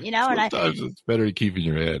that one, Sometimes it's better to keep in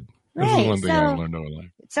your head. Right. This is one thing I learned in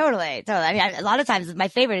life. Totally. I mean, a lot of times my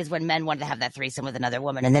favorite is when men wanted to have that threesome with another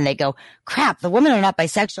woman and then they go, crap, the women are not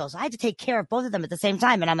bisexual. So I had to take care of both of them at the same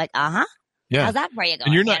time. And I'm like, yeah. How's that for you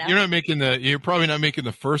going? And you're probably not making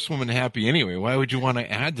the first woman happy anyway. Why would you want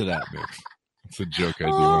to add to that mix? It's a joke I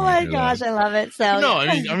do. Oh my gosh, I love it. So no,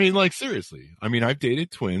 I mean, like seriously. I mean, I've dated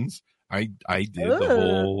twins. I did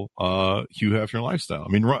the whole Hugh Hefner lifestyle. I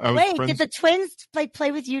mean, did the twins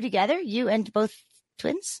play with you together? You and both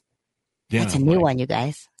twins? Yeah, that's a new one, you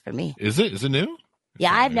guys. For me, is it? Is it new?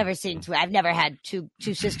 Yeah, I've never seen. I've never had two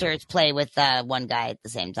sisters play with one guy at the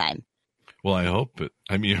same time. Well, I hope, but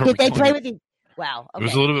I mean, did they play with you? Wow. Okay. It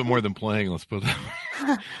was a little bit more than playing. Let's put it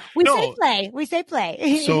that way. We say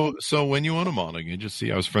play. So when you own a modeling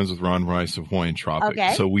agency, I was friends with Ron Rice of Hawaiian Tropic.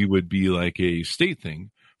 Okay. So we would be like a state thing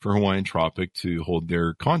for Hawaiian Tropic to hold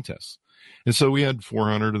their contests. And so we had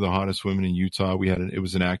 400 of the hottest women in Utah. It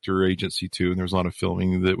was an actor agency too, and there was a lot of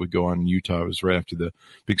filming that would go on in Utah. It was right after the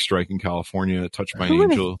big strike in California. Touched by an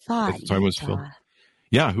Angel at the time was filmed.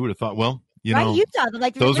 Yeah, who would have thought? Well, Utah,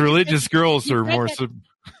 like those religious girls are more.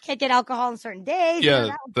 Can't get alcohol on certain days.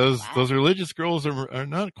 Yeah, those religious girls are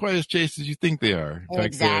not quite as chaste as you think they are. In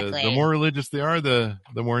exactly. fact, the more religious they are, the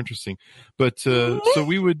more interesting. But so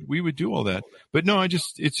we would do all that. But no,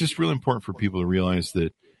 it's just really important for people to realize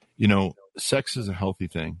that sex is a healthy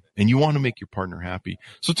thing, and you want to make your partner happy.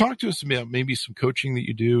 So talk to us about maybe some coaching that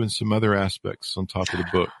you do and some other aspects on top of the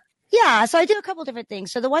book. Yeah, so I do a couple different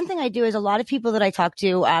things. So the one thing I do is a lot of people that I talk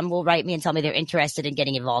to will write me and tell me they're interested in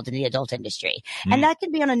getting involved in the adult industry. And that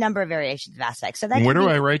can be on a number of variations of aspects. So that where do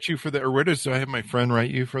I write you for that? Or where do I have my friend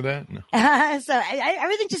write you for that? No. So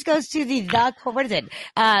everything just goes to what is it?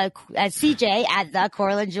 CJ at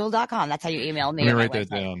thecoralynjewel.com. That's how you email me. Let me write that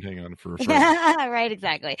down. Hang on for a second. Right,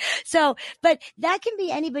 exactly. So, but that can be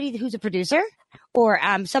anybody who's a producer, or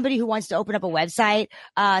somebody who wants to open up a website,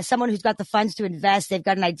 someone who's got the funds to invest, they've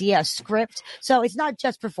got an idea, a script. So it's not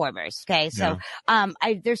just performers. Okay. So,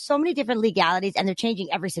 there's so many different legalities, and they're changing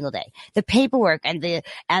every single day. The paperwork and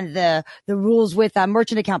the rules with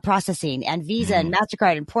merchant account processing and Visa and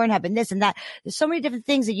MasterCard and Pornhub and this and that. There's so many different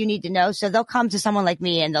things that you need to know. So they'll come to someone like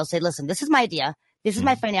me and they'll say, listen, this is my idea. This is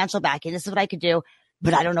my financial backing. This is what I could do.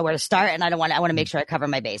 But I don't know where to start, and I want to make sure I cover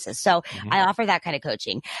my bases. So I offer that kind of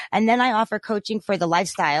coaching. And then I offer coaching for the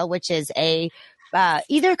lifestyle, which is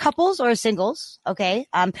either couples or singles, okay,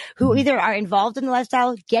 who either are involved in the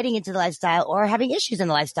lifestyle, getting into the lifestyle, or having issues in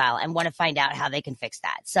the lifestyle and want to find out how they can fix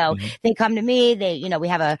that. So they come to me, we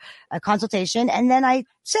have a consultation, and then I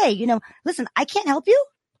say, listen, I can't help you,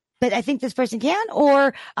 but I think this person can,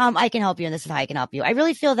 or I can help you, and this is how I can help you. I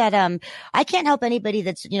really feel that I can't help anybody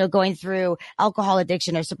that's going through alcohol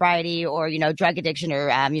addiction or sobriety, or drug addiction, or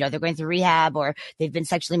they're going through rehab, or they've been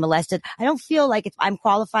sexually molested. I don't feel like I'm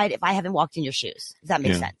qualified if I haven't walked in your shoes. Does that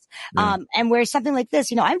make sense? Yeah. And where something like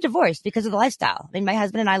this, I'm divorced because of the lifestyle. I mean, my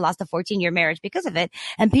husband and I lost a 14-year marriage because of it,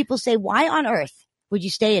 and people say, why on earth would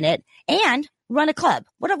you stay in it and run a club?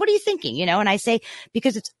 What are you thinking? And I say,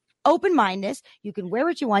 because it's open-mindedness. You can wear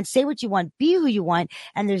what you want, say what you want, be who you want,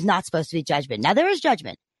 and there's not supposed to be judgment. Now, there is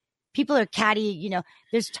judgment. People are catty,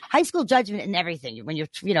 there's high school judgment in everything. When you're,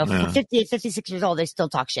 58, 56 years old, they still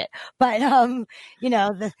talk shit. But,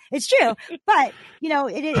 it's true. But,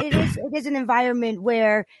 it is an environment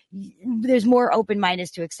where there's more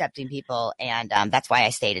open-mindedness to accepting people. And, that's why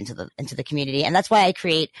I stayed into the community. And that's why I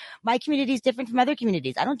create my community is different from other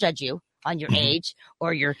communities. I don't judge you on your age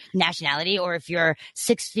or your nationality, or if you're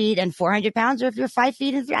 6 feet and 400 pounds, or if you're 5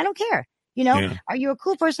 feet and 3. I don't care. You know, Yeah. are you a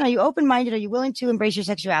cool person? Are you open-minded? Are you willing to embrace your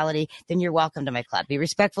sexuality? Then you're welcome to my club. Be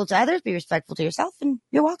respectful to others, be respectful to yourself, and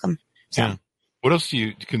you're welcome. So. Yeah. What else do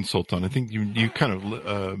you consult on? I think you kind of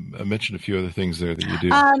mentioned a few other things there that you do.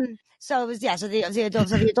 So it was, so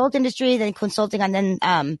the adult industry, then consulting on then,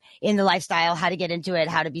 in the lifestyle, how to get into it,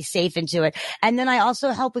 how to be safe into it. And then I also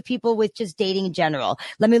help with people with just dating in general.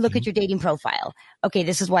 Let me look at your dating profile. Okay.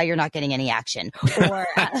 This is why you're not getting any action. Or,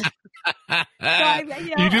 you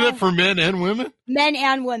do that for men and women? Men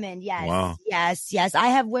and women. Yes. Wow. Yes. I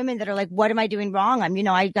have women that are like, what am I doing wrong?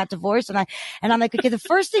 I got divorced and I'm like, okay, the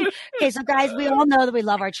first thing, okay. So guys, we all know that we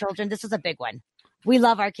love our children. This is a big one. We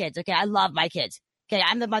love our kids. Okay. I love my kids. Okay,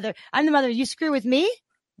 I'm the mother. You screw with me,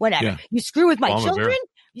 whatever. Yeah. You screw with my children.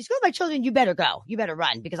 You screw with my children. You better go. You better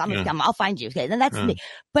run because I'll find you. Okay, then that's me.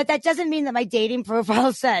 But that doesn't mean that my dating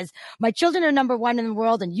profile says my children are number one in the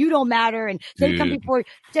world and you don't matter and they come before.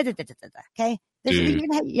 Okay.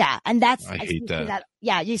 Yeah, and that's I hate that.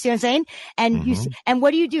 Yeah, you see what I'm saying? And you see, and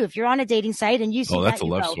what do you do if you're on a dating site and you see that's a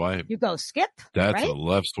left swipe. You go skip. That's right? a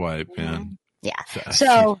left swipe, man. Yeah.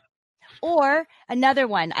 So. Or another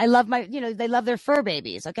one, I love they love their fur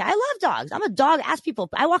babies. Okay. I love dogs. I'm a dog ass people.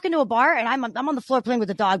 I walk into a bar and I'm on the floor playing with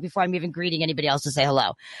the dog before I'm even greeting anybody else to say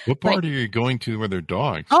hello. What bar are you going to where there are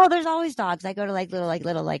dogs? Oh, there's always dogs. I go to little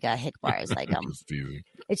hick bars.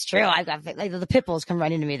 It's true. I've got the pit bulls come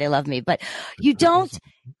right into me. They love me, but you don't.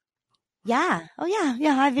 Yeah. Oh yeah.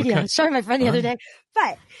 I have video. Okay. Sorry, my friend the other day,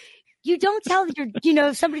 but. You don't tell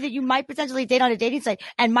somebody that you might potentially date on a dating site.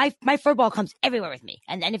 And my fur ball comes everywhere with me.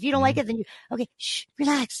 And if you don't like it, then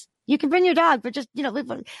relax. You can bring your dog, but just, let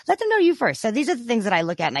them know you first. So these are the things that I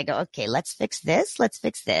look at and I go, okay, let's fix this.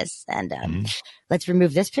 And, let's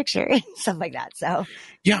remove this picture and stuff like that. So.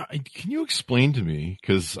 Yeah. Can you explain to me?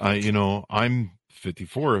 Cause I'm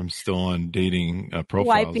 54. I'm still on dating profiles.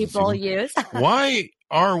 White people use. Why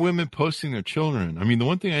are women posting their children? I mean, the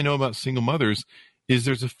one thing I know about single mothers is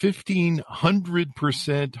there's a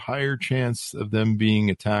 1,500% higher chance of them being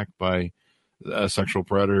attacked by a sexual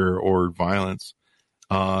predator or violence.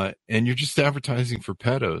 And you're just advertising for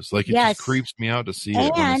pedos. Like, it just creeps me out to see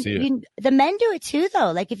it when I see it. The men do it too,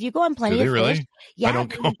 though. Like, if you go on Plenty of really? Fish. Yeah. I don't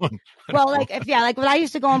go on. Like when I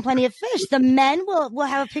used to go on Plenty of Fish, the men will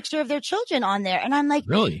have a picture of their children on there. And I'm like,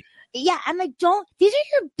 really? Yeah, I'm like, don't put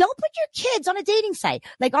your kids on a dating site.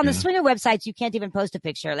 Like on the swinger websites, you can't even post a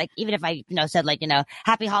picture. Like, even if I, said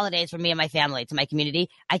happy holidays for me and my family to my community,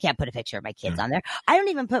 I can't put a picture of my kids on there. I don't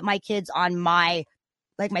even put my kids on my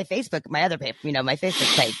Facebook, my other paper, my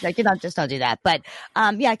Facebook page. Like, just don't do that. But,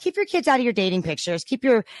 keep your kids out of your dating pictures.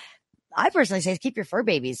 I personally say keep your fur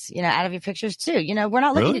babies, out of your pictures too. We're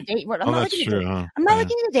not looking to date. I'm not looking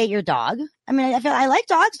to date your dog. I mean, I like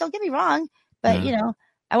dogs. Don't get me wrong, but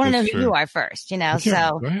I want to know who you are first, so. Do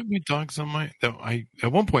I have my dogs on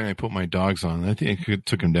at one point I put my dogs on. I think I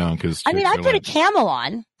took them down because. I put a camel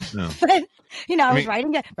on, but, I was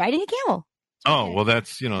riding a camel. Oh, well,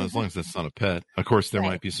 that's, as long as that's not a pet. Of course, there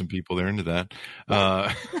might be some people that are into that.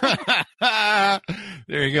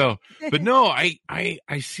 There you go. But no, I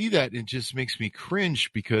see that. It just makes me cringe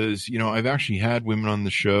because, I've actually had women on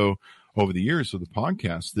the show over the years with the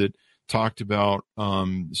podcast that talked about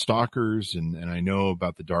stalkers and I know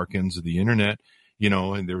about the dark ends of the internet,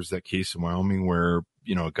 and there was that case in Wyoming where,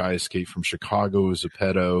 a guy escaped from Chicago as a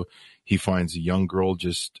pedo. He finds a young girl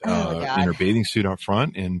just in her bathing suit out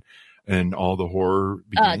front and all the horror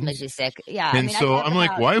begins. Oh, it makes me sick. Yeah. And so I'm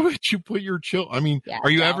like, why would you put your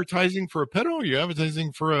are you advertising for a pedo or are you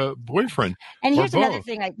advertising for a boyfriend? And here's another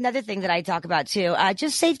thing that I talk about too.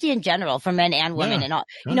 Just safety in general for men and women and all,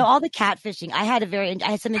 all the catfishing. I had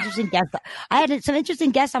some interesting guests. I had some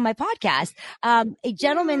interesting guests on my podcast. A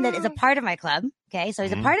gentleman that is a part of my club. Okay. So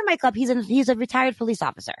he's a part of my club. He's a retired police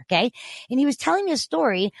officer. Okay. And he was telling me a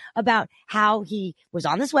story about how he was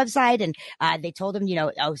on this website and, they told him,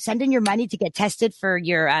 send in your money to get tested for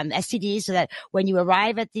your, STDs so that when you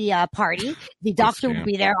arrive at the, party, the doctor will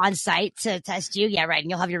be there on site to test you. Yeah. Right.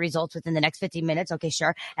 And you'll have your results within the next 15 minutes. Okay.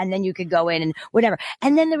 Sure. And then you could go in and whatever.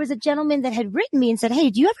 And then there was a gentleman that had written me and said, hey,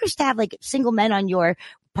 do you ever have like single men on your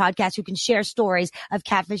podcast who can share stories of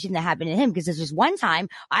catfishing that happened to him? Because this was one time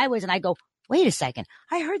I go, wait a second,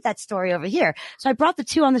 I heard that story over here. So I brought the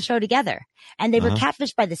two on the show together and they were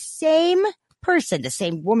catfished by the same person, the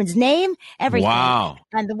same woman's name, everything. Wow.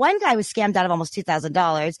 And the one guy was scammed out of almost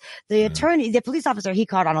 $2,000. The attorney, the police officer, he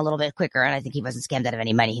caught on a little bit quicker. And I think he wasn't scammed out of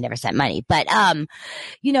any money. He never sent money, but,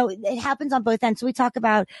 it happens on both ends. So we talk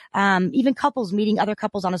about, even couples meeting other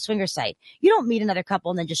couples on a swinger site. You don't meet another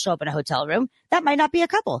couple and then just show up in a hotel room. That might not be a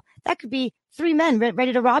couple. That could be 3 men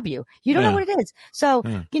ready to rob you. You don't know what it is. So,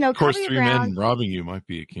 of course, 3 men robbing you might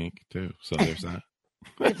be a kink too. So there's that.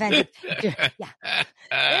 Depends. Yeah.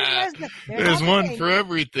 There's one for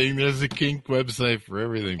everything. There's a kink website for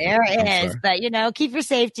everything. There is, but keep your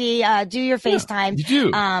safety. Do your FaceTime. You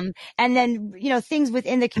do. And then things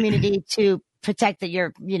within the community to protect that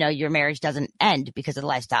your marriage doesn't end because of the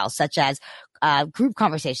lifestyle, such as group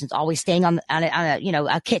conversations, always staying on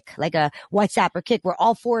a kick, like a WhatsApp or kick where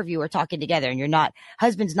all four of you are talking together and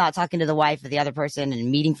husband's not talking to the wife or the other person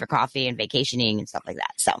and meeting for coffee and vacationing and stuff like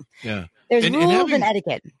that. So there's rules and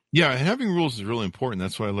etiquette. Yeah, and having rules is really important.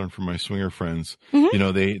 That's what I learned from my swinger friends.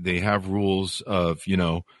 Mm-hmm. They have rules of,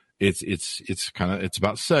 it's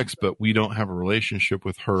about sex, but we don't have a relationship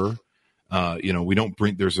with her. We don't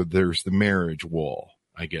bring, there's the marriage wall,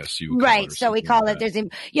 I guess you would right. So we call it,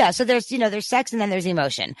 so there's sex and then there's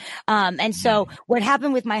emotion. And so what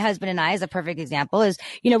happened with my husband and I as a perfect example is,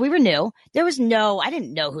 we were new. I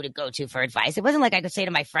didn't know who to go to for advice. It wasn't like I could say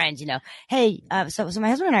to my friends, hey, so my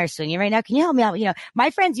husband and I are swinging right now. Can you help me out?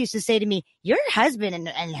 My friends used to say to me, your husband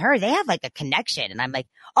and her, they have like a connection. And I'm like,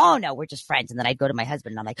 oh no, we're just friends. And then I go to my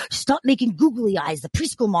husband and I'm like, stop making googly eyes. The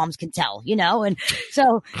preschool moms can tell, and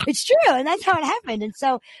so it's true. And that's how it happened. And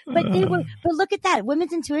so, but look at that.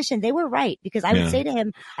 Women's intuition, they were right, because I would say to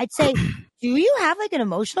him, I'd say, do you have like an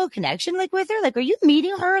emotional connection like with her? Like, are you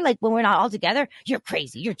meeting her like when we're not all together? You're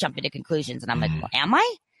crazy. You're jumping to conclusions. And I'm like, well, am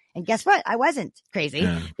I? And guess what? I wasn't crazy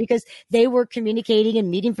because they were communicating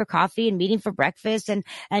and meeting for coffee and meeting for breakfast. And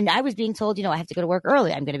I was being told, I have to go to work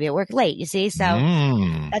early. I'm going to be at work late. You see? So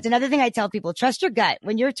that's another thing I tell people. Trust your gut.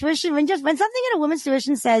 When your tuition, when something in a woman's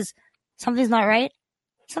tuition says something's not right,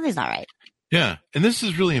 something's not right. Yeah. And this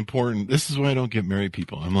is really important. This is why I don't get married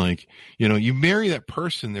people. I'm like, you marry that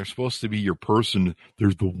person. They're supposed to be your person. They're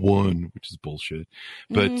the one, which is bullshit.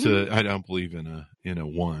 But I don't believe in a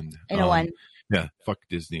one. In a one. Yeah, fuck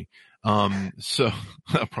Disney. So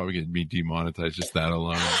I'll probably get me demonetized just that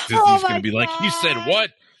alone. Disney's going to be like, he said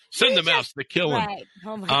what? Send the mouse to kill him. Right.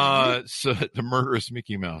 Oh my God. So the murderous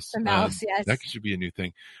Mickey Mouse. The mouse, yes. That should be a new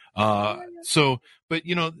thing. But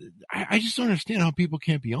I just don't understand how people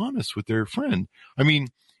can't be honest with their friend. I mean,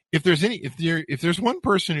 if there's one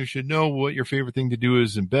person who should know what your favorite thing to do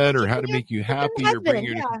is in bed or how to make you happy or bring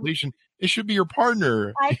you to completion, it should be your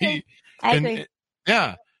partner. I agree.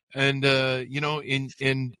 Yeah. And,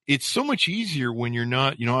 and it's so much easier when you're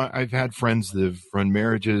not, I've had friends that have run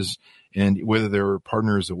marriages, and whether their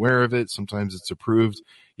partner is aware of it, sometimes it's approved,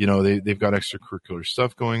 they've got extracurricular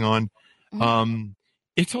stuff going on.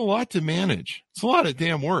 It's a lot to manage. It's a lot of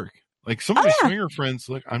damn work. Like some of my swinger friends,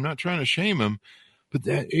 look, I'm not trying to shame them, but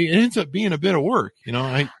it ends up being a bit of work.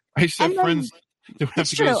 I used to have friends that have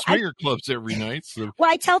to go to swinger clubs every night. So.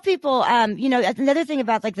 Well, I tell people, another thing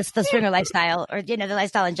about like the swinger lifestyle, or the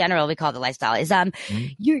lifestyle in general, we call it the lifestyle, is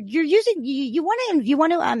you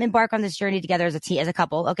want to embark on this journey together as a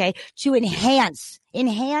couple, okay, to enhance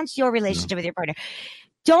your relationship with your partner.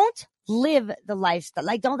 Don't live the lifestyle.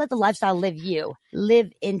 Like, don't let the lifestyle live you.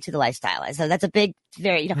 Live into the lifestyle. So that's a big,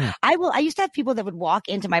 very, I used to have people that would walk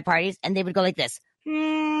into my parties and they would go like this.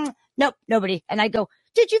 Nope, nobody. And I'd go,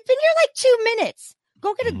 dude, you've been here like 2 minutes.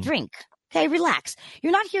 Go get a drink. Okay, relax.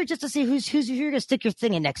 You're not here just to see who's here to stick your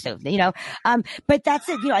thing in next to, but that's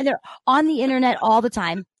it. And they're on the internet all the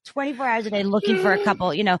time, 24 hours a day looking for a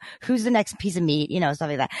couple, who's the next piece of meat, stuff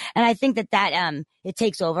like that. And I think that it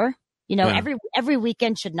takes over. Every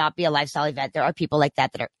weekend should not be a lifestyle event. There are people like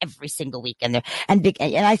that are every single weekend there and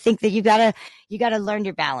I think that you gotta learn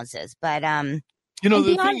your balances, but,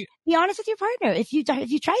 be honest with your partner. If you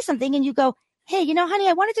try something and you go, hey, honey,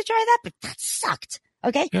 I wanted to try that, but that sucked.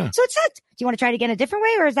 Okay. Yeah. So it sucked. Do you want to try it again a different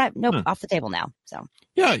way, or is that off the table now? So.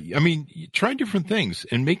 Yeah. I mean, try different things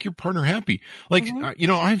and make your partner happy. Like,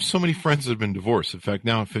 I have so many friends that have been divorced. In fact,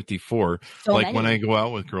 now I'm 54. When I go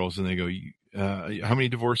out with girls and they go, how many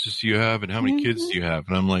divorces do you have and how many kids do you have?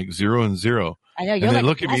 And I'm like 0 and 0. I know. You're like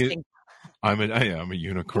look at me. I'm a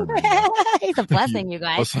unicorn. He's a blessing, you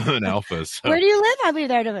guys. I'm an alpha. So. Where do you live? I'll be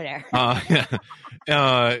there over there.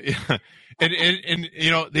 And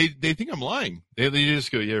they think I'm lying. They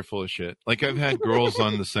just go, yeah, you're full of shit. Like, I've had girls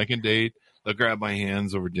on the second date, they'll grab my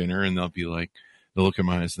hands over dinner and they'll be like, they'll look at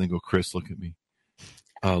my eyes and they go, Chris, look at me.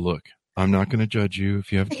 Look, I'm not going to judge you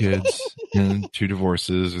if you have kids and 2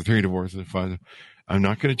 divorces or 3 divorces, 5. I'm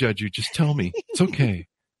not going to judge you. Just tell me. It's okay.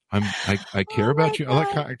 I care about you.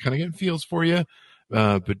 I kind of get feels for you.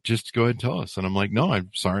 But just go ahead and tell us. And I'm like, no, I'm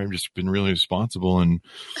sorry. I've just been really responsible. And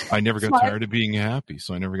I never got tired of being happy.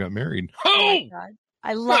 So I never got married. Oh my God.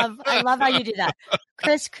 I love how you do that.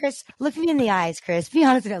 Chris, look me in the eyes, Chris. Be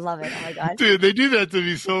honest with me. I love it. Oh my God. Dude, they do that to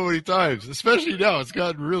me so many times, especially now. It's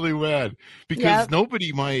gotten really bad because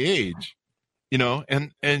nobody my age,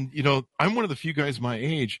 and I'm one of the few guys my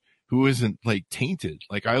age who isn't like tainted.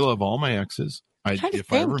 Like I love all my exes.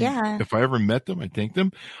 If I ever met them, I'd thank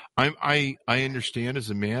them. I understand as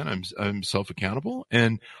a man, I'm self-accountable.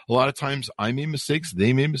 And a lot of times I made mistakes.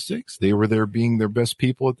 They made mistakes. They were there being their best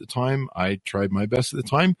people at the time. I tried my best at the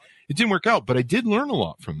time. It didn't work out, but I did learn a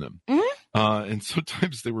lot from them. And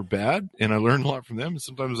sometimes they were bad and I learned a lot from them. And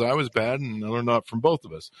sometimes I was bad and I learned a lot from both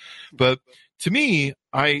of us. But to me,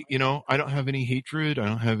 I don't have any hatred. I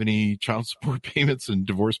don't have any child support payments and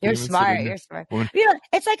divorce payments. You're smart.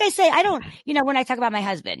 It's like I say, I don't, when I talk about my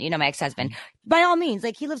husband, my ex-husband, by all means,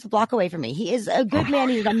 like he lives a block away from me. He is a good man.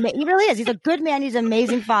 He really is. He's a good man. He's an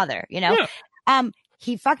amazing father,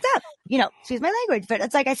 he fucked up, excuse my language, but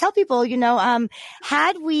it's like I tell people,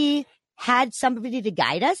 had we had somebody to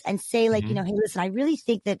guide us and say like, hey, listen, I really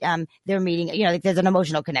think that, they're meeting, like there's an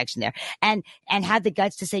emotional connection there and had the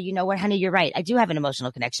guts to say, you know what, honey, you're right. I do have an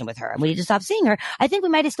emotional connection with her and we need to stop seeing her. I think we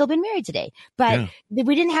might have still been married today, but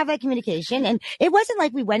we didn't have that communication. And it wasn't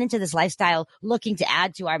like we went into this lifestyle looking to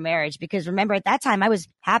add to our marriage because remember at that time I was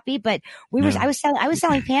happy, but I was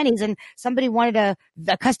selling panties and somebody wanted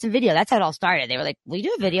a custom video. That's how it all started. They were like, will you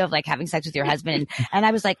do a video of like having sex with your husband? And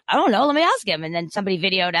I was like, I don't know. Let me ask him. And then somebody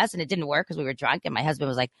videoed us and it didn't work because we were drunk and my husband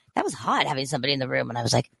was like, that was hot having somebody in the room. And I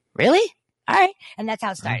was like, really? All right. And that's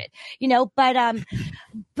how it started,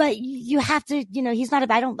 but you have to, he's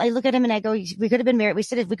not, I look at him and I go, we could have been married.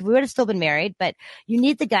 We would have still been married, but you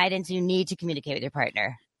need the guidance. You need to communicate with your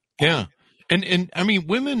partner. Yeah. And I mean,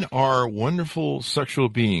 women are wonderful sexual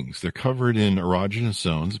beings. They're covered in erogenous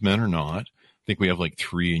zones. Men are not. I think we have like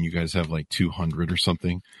 3 and you guys have like 200 or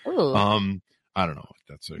something. Ooh. I don't know if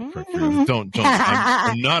that's a correct term. Don't.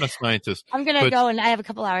 I'm not a scientist. I'm going to go and I have a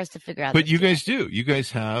couple hours to figure out. But you guys do. You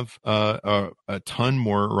guys have a ton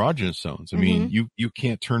more erogenous zones. I mean, you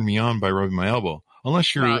can't turn me on by rubbing my elbow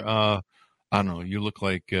unless you're, I don't know, you look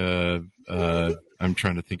like, I'm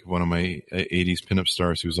trying to think of one of my 80s pinup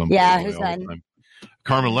stars who's on Playboy all the time.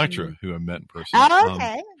 Carmen Electra, who I met in person. Oh,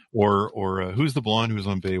 okay. Or who's the blonde who was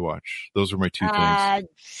on Baywatch? Those are my 2 things.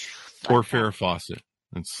 Or Farrah Fawcett.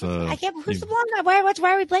 It's I can't. Who's the blonde guy? Why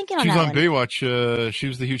are we blanking on that? She's on one? Baywatch. She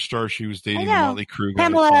was the huge star. She was dating the Motley Crue guy.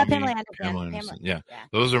 Pamela Anderson. Yeah.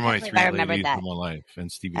 Those are my 3 ladies in my life,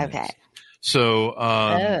 and Stevie Nicks. Okay. So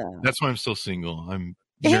that's why I'm still single. I'm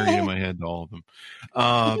married in my head to all of them.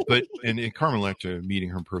 But and Carmen Electra, meeting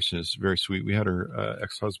her in person is very sweet. We had her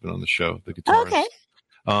ex-husband on the show, the guitarist. Okay.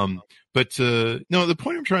 But no, the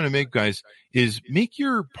point I'm trying to make, guys, is make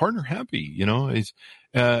your partner happy.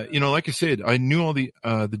 Like I said, I knew all the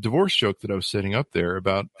divorce joke that I was setting up there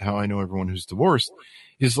about how I know everyone who's divorced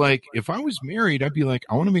is like, if I was married, I'd be like,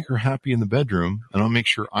 I want to make her happy in the bedroom and I'll make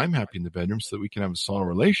sure I'm happy in the bedroom so that we can have a solid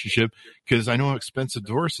relationship because I know how expensive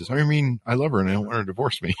divorce is. I mean, I love her and I don't want her to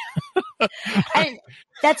divorce me. And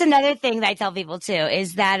that's another thing that I tell people too,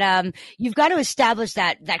 is that, you've got to establish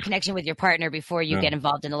that connection with your partner before you get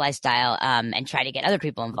involved in the lifestyle, and try to get other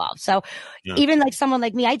people involved. So even like someone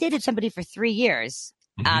like me, I dated somebody for 3 years.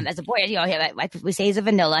 As a boy, we say he's a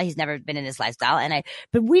vanilla. He's never been in this lifestyle.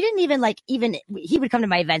 But we didn't even he would come to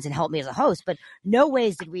my events and help me as a host, but no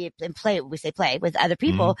ways did we play with other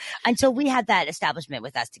people until we had that establishment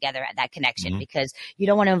with us together at that connection, because you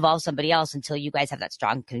don't want to involve somebody else until you guys have that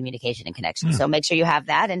strong communication and connection. So make sure you have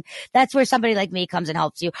that. And that's where somebody like me comes and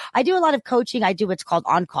helps you. I do a lot of coaching. I do what's called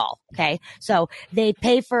on call. Okay. So they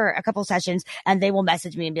pay for a couple sessions and they will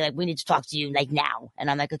message me and be like, we need to talk to you like now.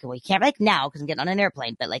 And I'm like, okay, well, you can't like now because I'm getting on an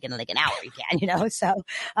airplane, but like in like an hour you can, So,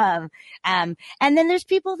 and then there's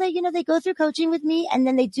people that, they go through coaching with me and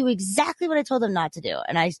then they do exactly what I told them not to do.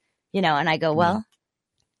 And I go, well,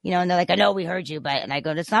 and they're like, I know we heard you, but, and I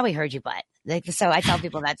go, that's not we heard you, but like, so I tell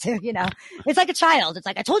people that too, it's like a child. It's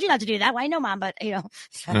like, I told you not to do that. Well, I know, Mom, but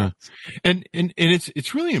so. And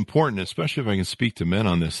it's really important, especially if I can speak to men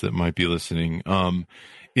on this that might be listening.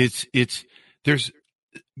 There's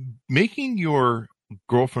making your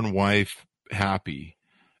girlfriend, wife happy,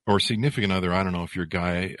 or significant other. I don't know if you're a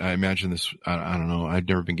guy. I imagine this. I don't know. I've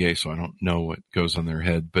never been gay, so I don't know what goes on their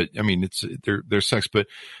head. But I mean, it's their sex. But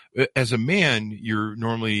as a man, you're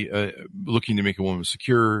normally looking to make a woman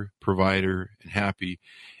secure, provider, and happy.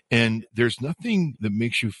 And there's nothing that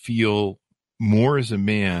makes you feel more as a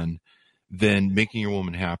man than making your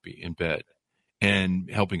woman happy in bed and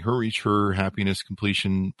helping her reach her happiness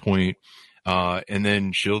completion point. And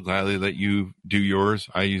then she'll gladly let you do yours.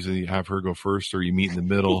 I usually have her go first, or you meet in the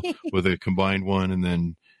middle with a combined one.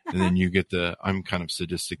 And then you get I'm kind of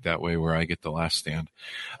sadistic that way where I get the last stand.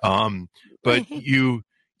 But you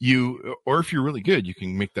or if you're really good, you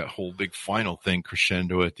can make that whole big final thing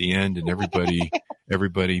crescendo at the end, and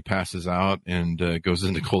everybody passes out and goes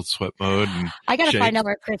into cold sweat mode. And I gotta find out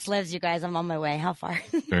where Chris lives, you guys. I'm on my way. How far?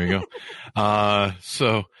 There you go.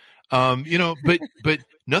 But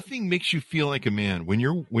nothing makes you feel like a man when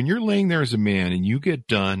you're laying there as a man and you get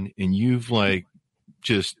done and you've like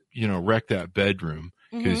just wrecked that bedroom,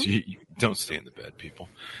 because you don't stay in the bed, people.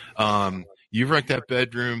 You've wrecked that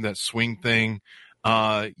bedroom, that swing thing.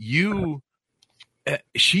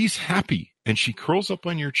 She's happy and she curls up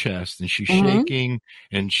on your chest and she's shaking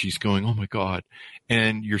and she's going, oh my God.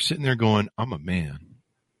 And you're sitting there going, I'm a man.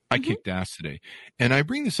 I kicked ass today. And I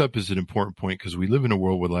bring this up as an important point because we live in a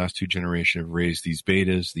world where the last two generations have raised these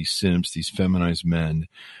betas, these simps, these feminized men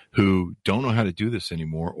who don't know how to do this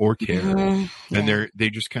anymore or care. And they're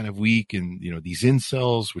just kind of weak. And, these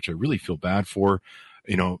incels, which I really feel bad for,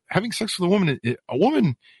 having sex with a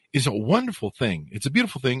woman is a wonderful thing. It's a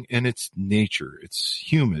beautiful thing, and it's nature. It's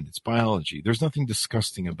human. It's biology. There's nothing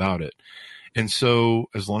disgusting about it. And so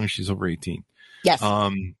as long as she's over 18. Yes.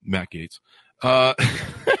 Matt Gaetz.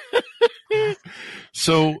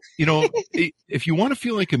 So, if you want to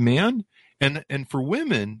feel like a man, and for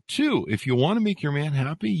women too, if you want to make your man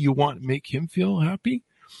happy, you want to make him feel happy,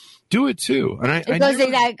 do it too. And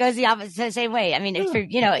it goes the opposite, same way. I mean, if for,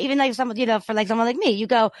 even like someone, for like someone like me, you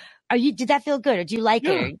go, did that feel good? Or do you like it?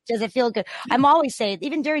 Or does it feel good? I'm always saying,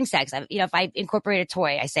 even during sex, if I incorporate a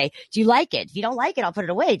toy, I say, do you like it? If you don't like it, I'll put it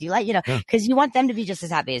away. Do you like, because you want them to be just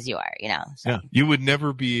as happy as you are, so. Yeah. You would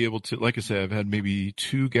never be able to, like I said, I've had maybe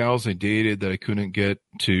 2 gals I dated that I couldn't get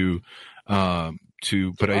to,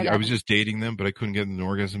 but I was just dating them, but I couldn't get an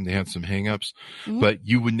orgasm. They had some hangups, but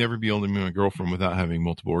you would never be able to meet my girlfriend without having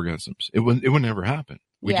multiple orgasms. It would never happen.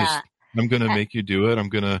 I'm going to make you do it.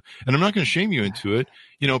 and I'm not going to shame you into it.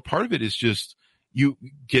 Part of it is just you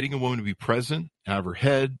getting a woman to be present out of her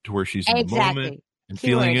head to where she's in the moment and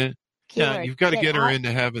feeling it. Yeah, you've got to get her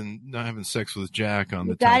into not having sex with Jack on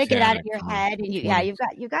the Titanic. You've got to get out of your head, and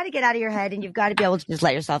you've got to get out of your head, and you've got to be able to just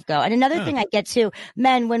let yourself go. And another thing I get too,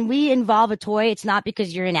 men, when we involve a toy, it's not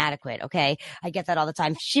because you're inadequate. Okay, I get that all the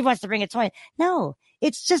time. She wants to bring a toy. No,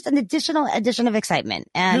 it's just an addition of excitement.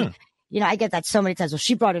 And I get that so many times. Well,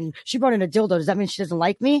 she brought in a dildo. Does that mean she doesn't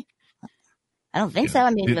like me? I don't think so. I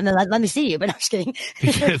mean, let me see you, but I'm just kidding.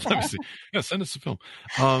 Let me see. Yeah, send us a film.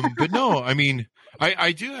 But no, I mean,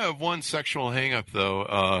 I do have one sexual hang up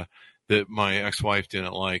though, that my ex-wife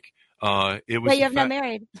didn't like. It was. Wait, you're not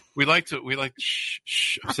married. We like,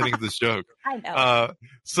 shh, I'm setting up this joke. I know.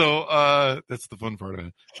 So that's the fun part of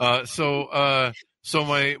it. So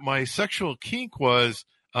my sexual kink was,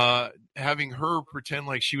 having her pretend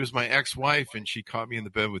like she was my ex-wife and she caught me in the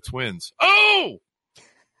bed with twins. Oh!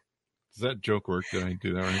 Does that joke work? Did I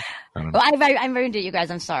do that right? I don't know. Well, I ruined it, you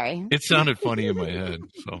guys. I'm sorry. It sounded funny in my head,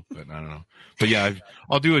 but I don't know. But yeah,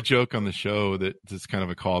 I'll do a joke on the show that's kind of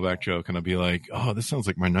a callback joke, and I'll be like, "Oh, this sounds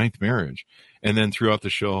like my 9th marriage," and then throughout the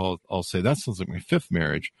show, I'll say, "That sounds like my 5th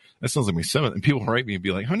marriage. That sounds like my 7th." And people write me and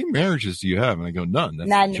be like, "How many marriages do you have?" And I go, "None." That's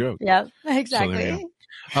None. the joke. Yep, exactly. So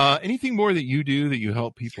anything more that you do that you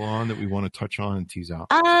help people on that we want to touch on and tease out?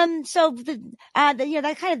 So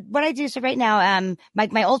that kind of what I do. So right now,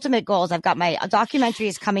 my ultimate goal is I've got my documentary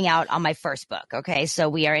is coming out on my first book. Okay. So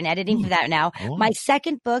we are in editing for that now. Oh. My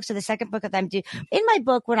second book. So the second book that I'm doing in my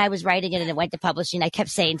book, when I was writing it and it went to publishing, I kept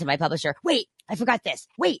saying to my publisher, wait, I forgot this.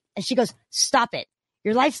 Wait. And she goes, stop it.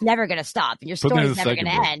 Your life's never going to stop and your story's never going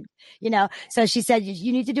to end, So she said,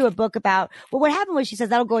 you need to do a book about, well, what happened was she says,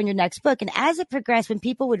 that'll go in your next book. And as it progressed, when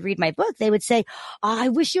people would read my book, they would say, oh, I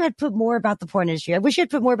wish you had put more about the porn industry. I wish you had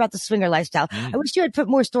put more about the swinger lifestyle. I wish you had put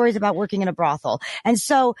more stories about working in a brothel. And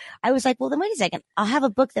so I was like, well, then wait a second. I'll have a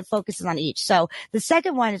book that focuses on each. So the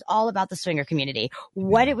second one is all about the swinger community,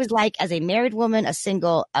 what it was like as a married woman, a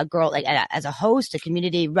single, a girl, like as a host, a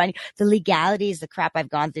community running, the legalities, the crap I've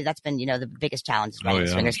gone through. That's been, the biggest challenge.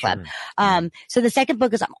 Swingers Club. So the second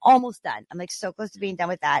book is I'm almost done. I'm like so close to being done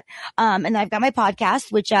with that. And I've got my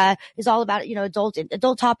podcast, which is all about,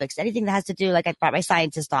 adult topics, anything that has to do, like I brought my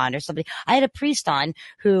scientist on or somebody. I had a priest on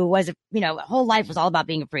who was, whole life was all about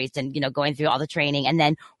being a priest and, going through all the training. And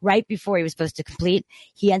then right before he was supposed to complete,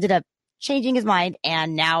 he ended up changing his mind.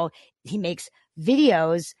 And now he makes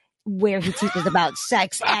videos where he teaches about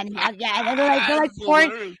sex and and they're like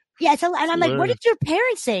porn. Yeah. So, and I'm like, what did your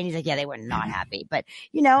parents say? And he's like, yeah, they were not happy. But,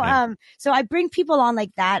 so I bring people on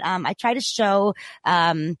like that. I try to show,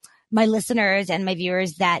 my listeners and my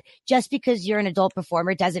viewers that just because you're an adult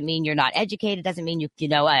performer doesn't mean you're not educated, doesn't mean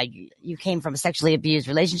you came from a sexually abused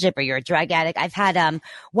relationship or you're a drug addict. I've had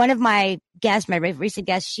one of my guests, my recent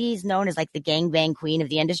guest, she's known as like the gangbang queen of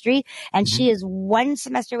the industry, and she is one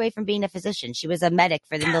semester away from being a physician. She was a medic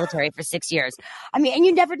for the military for 6 years. I mean, and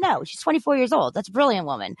you never know. She's 24 years old. That's a brilliant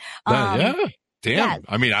woman. Yeah. Damn. Yeah.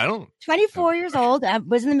 I mean, I don't. 24 years old,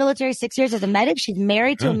 was in the military 6 years as a medic. She's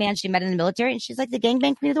married to a man she met in the military, and she's like the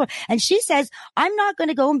gangbang queen of the world. And she says, I'm not going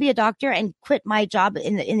to go and be a doctor and quit my job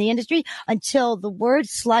in the industry until the word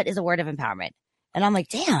slut is a word of empowerment. And I'm like,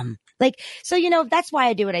 damn. Like, so, that's why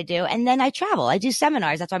I do what I do. And then I travel. I do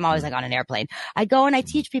seminars. That's why I'm always like on an airplane. I go and I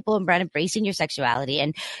teach people about embracing your sexuality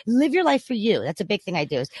and live your life for you. That's a big thing I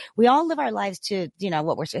do is we all live our lives to,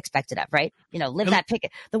 what we're expected of, right? Live that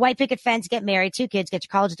the white picket fence, get married, 2 kids, get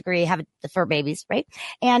your college degree, have the fur babies, right?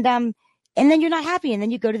 And then you're not happy. And then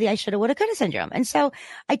you go to the I shoulda, woulda, coulda syndrome. And so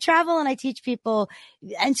I travel and I teach people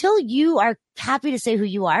until you are happy to say who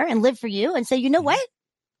you are and live for you and say, you know what?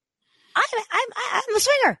 I'm a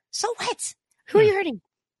swinger. So what? Who are you hurting?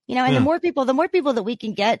 And the more people that we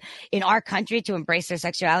can get in our country to embrace their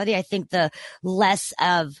sexuality, I think the less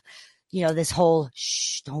of, this whole,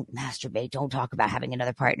 don't masturbate, don't talk about having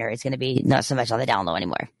another partner. It's going to be not so much on the down low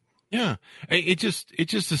anymore. Yeah. It just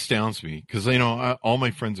astounds me because, all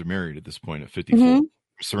my friends are married at this point at 54. I'm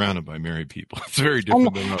surrounded by married people. It's very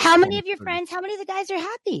different. Than how many of your friends, how many of the guys are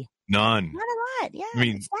happy? None. Not a lot. Yeah. I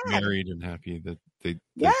mean, married and happy that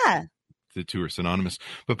yeah. The two are synonymous,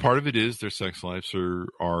 but part of it is their sex lives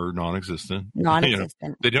are non-existent.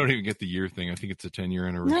 Non-existent. They don't even get the year thing. I think it's a 10-year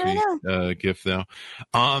anniversary gift now.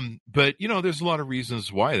 But there's a lot of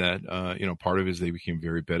reasons why that. Part of it is they became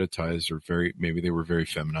very beta-tized or maybe they were very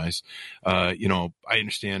feminized. I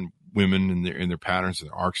understand women and their patterns and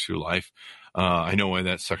their arcs through life. I know why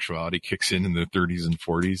that sexuality kicks in their 30s and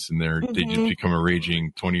 40s, and they just become a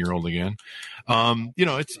raging 20-year-old again.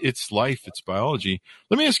 It's life, it's biology.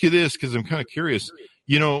 Let me ask you this, because I'm kind of curious.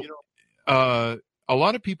 A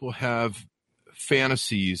lot of people have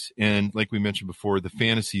fantasies, and like we mentioned before, the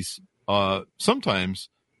fantasies sometimes,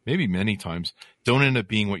 maybe many times, don't end up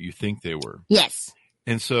being what you think they were. Yes.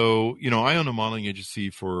 And so, I own a modeling agency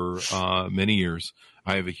for many years.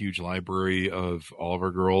 I have a huge library of all of our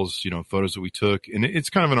girls, photos that we took. And it's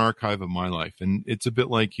kind of an archive of my life. And it's a bit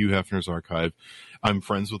like Hugh Hefner's archive. I'm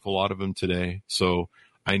friends with a lot of them today. So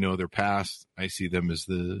I know their past. I see them as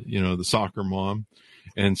the soccer mom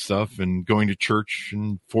and stuff and going to church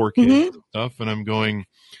and 4 kids and stuff. And I'm going,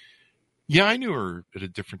 yeah, I knew her at a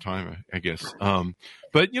different time, I guess.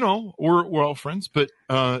 But we're all friends. But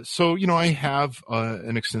so I have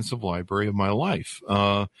an extensive library of my life,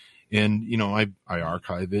 and I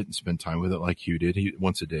archive it and spend time with it like Hugh did.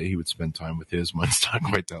 Once a day he would spend time with his. Mine's not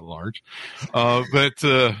quite that large, but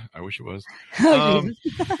I wish it was.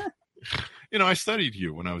 I studied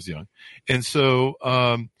Hugh when I was young, and so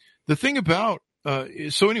the thing about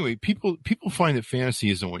so anyway, people find that fantasy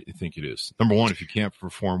isn't what you think it is. Number one, if you can't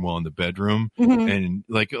perform well in the bedroom, and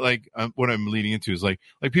like what I'm leading into is like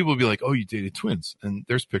people will be like, "Oh, you dated twins," and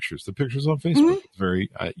there's pictures. The pictures on Facebook. It's very,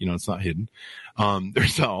 it's not hidden.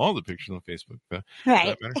 There's not all the pictures on Facebook,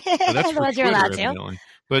 right? But that's for Twitter, evidently.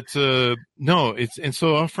 But no, and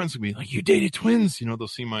so our friends will be like, "You dated twins," they'll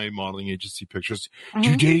see my modeling agency pictures.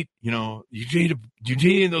 You date, you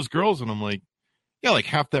dated those girls, and I'm like, yeah, like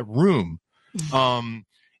half that room.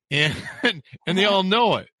 And they all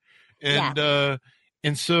know it.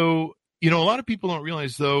 And so, a lot of people don't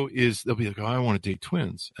realize though, is they'll be like, "Oh, I want to date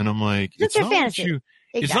twins." And I'm like, it's not fantasy.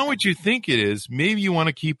 It's not what you think it is. Maybe you want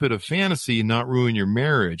to keep it a fantasy and not ruin your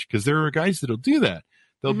marriage. Cause there are guys that'll do that.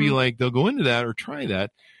 They'll be like, they'll go into that or try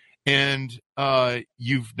that. And,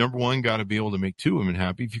 you've number one, got to be able to make 2 women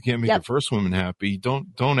happy. If you can't make the first woman happy, don't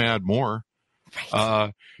add more.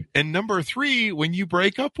 Right. And number 3, when you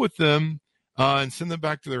break up with them, and send them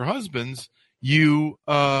back to their husbands, you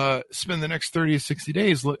spend the next 30 to 60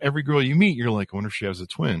 days, every girl you meet, you're like, I wonder if she has a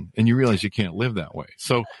twin. And you realize you can't live that way.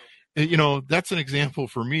 So, that's an example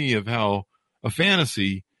for me of how a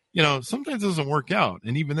fantasy, sometimes doesn't work out.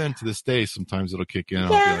 And even then to this day, sometimes it'll kick in. I'll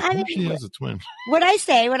be like, I mean, she has a twin. What I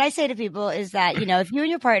say to people is that, if you and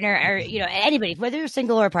your partner are, anybody, whether you're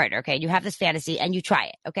single or a partner, okay, you have this fantasy and you try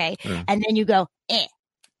it, okay? Yeah. And then you go,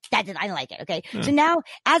 I didn't like it. Okay. Yeah. So now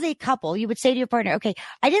as a couple, you would say to your partner, okay,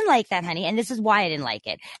 I didn't like that, honey. And this is why I didn't like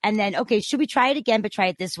it. And then, okay, should we try it again, but try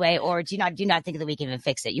it this way? Or do you not think that we can even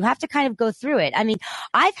fix it? You have to kind of go through it. I mean,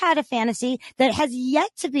 I've had a fantasy that has yet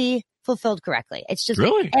to be fulfilled correctly. It's just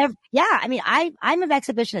Really? yeah. I mean, I'm an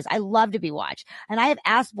exhibitionist. I love to be watched, and I have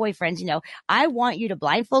asked boyfriends, I want you to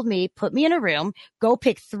blindfold me, put me in a room, go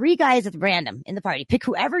pick 3 guys at random in the party, pick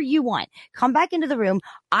whoever you want, come back into the room.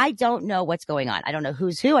 I don't know what's going on. I don't know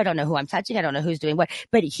who's who. I don't know who I'm touching. I don't know who's doing what,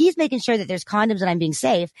 but he's making sure that there's condoms and I'm being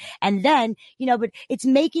safe. And then, but it's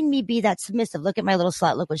making me be that submissive. Look at my little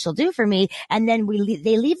slut. Look what she'll do for me. And then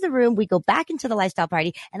they leave the room. We go back into the lifestyle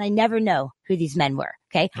party, and I never know who these men were.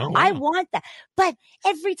 Okay. Oh, wow. I want that. But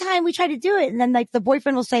every time we try to do it, and then like the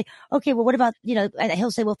boyfriend will say, okay, well, what about, and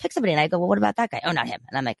he'll say, well, pick somebody. And I go, well, what about that guy? Oh, not him.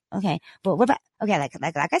 And I'm like, okay, well, what about, okay,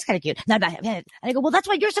 that guy's kind of cute. Not about him. And I go, well, that's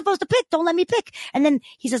what you're supposed to pick. Don't let me pick. And then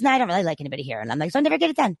he says, no, I don't really like anybody here. And I'm like, so I never get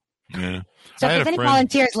it done. Yeah. So if there's any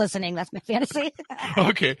volunteers listening, that's my fantasy.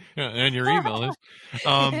 Okay. Yeah, and your email is,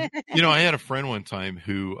 I had a friend one time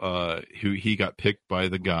who he got picked by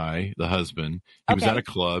the guy, the husband. He was at a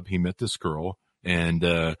club. He met this girl,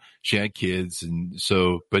 and she had kids. And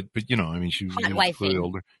so, but I mean, she was clearly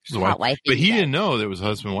older. She's a wife. But he didn't know that it was a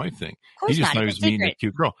husband-wife thing. He just thought he was meeting a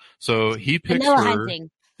cute girl. So he picked Vanilla her. Hunting.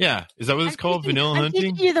 Yeah. Is that what it's called? Vanilla hunting?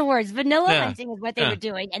 I'm teaching you the words. Vanilla hunting is what they were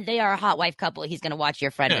doing, and they are a hot wife couple. He's going to watch your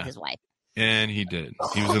friend with his wife. And he did.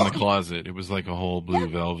 He was in the closet. It was like a whole blue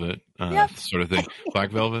velvet sort of thing. Black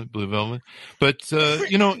velvet, blue velvet. But,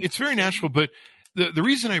 it's very natural. But the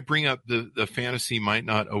reason I bring up the fantasy might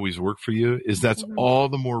not always work for you is that's all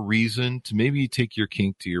the more reason to maybe take your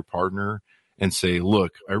kink to your partner and say,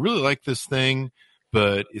 look, I really like this thing,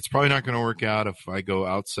 but it's probably not going to work out if I go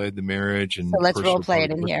outside the marriage. And so let's role play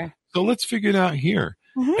it in here. So let's figure it out here.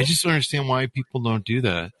 I just don't understand why people don't do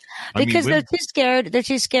that. Because they're too scared. They're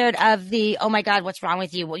too scared of the, oh my God, what's wrong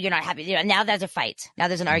with you? Well, you're not happy. Now there's a fight. Now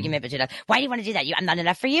there's an argument between us. Why do you want to do that? I'm not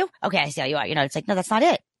enough for you? Okay, I see how you are. It's like, no, that's not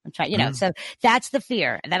it. I'm trying, so that's the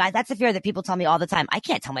fear. And that's the fear that people tell me all the time. I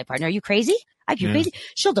can't tell my partner, are you crazy? You're crazy.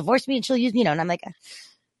 She'll divorce me and she'll use me, and I'm like,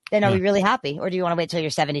 then are we really happy? Or do you want to wait till you're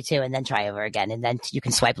 72 and then try over again? And then you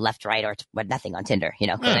can swipe left, right, or nothing on Tinder,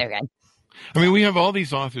 go there again. I mean, we have all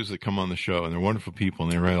these authors that come on the show, and they're wonderful people,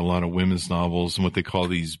 and they write a lot of women's novels and what they call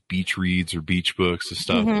these beach reads or beach books and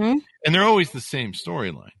stuff. And they're always the same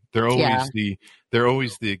storyline. They're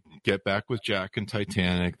always the get back with Jack and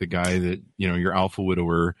Titanic, the guy that, your alpha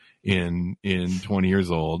widower in 20 years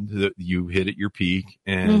old, that you hit at your peak,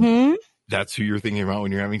 and that's who you're thinking about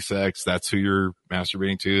when you're having sex. That's who you're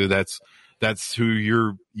masturbating to. That's who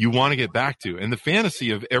you want to get back to. And the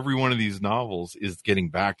fantasy of every one of these novels is getting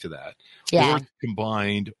back to that. Yeah. Or it's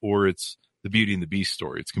combined, or it's the Beauty and the Beast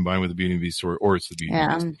story. It's combined with the Beauty and the Beast story, or it's the Beauty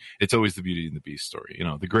and the Beast. It's always the Beauty and the Beast story.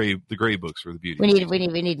 The gray books are the Beauty. We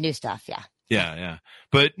need new stuff. Yeah. Yeah.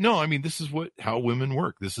 But no, I mean, this is how women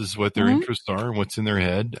work. This is what their interests are and what's in their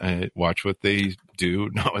head. I watch what they do,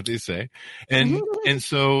 not what they say. And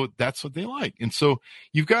so that's what they like. And so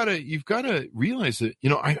you've got to realize that,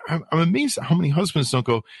 I'm amazed at how many husbands don't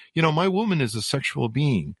go, my woman is a sexual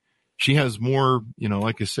being. She has more,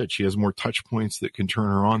 like I said, she has more touch points that can turn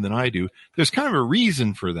her on than I do. There's kind of a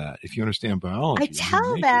reason for that, if you understand biology. I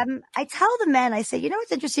tell the men, I say,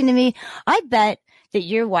 what's interesting to me? I bet that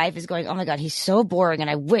your wife is going, oh my God, he's so boring, and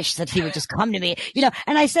I wish that he would just come to me,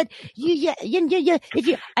 And I said,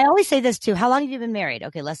 I always say this too. How long have you been married?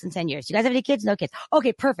 Okay, less than 10 years. Do you guys have any kids? No kids.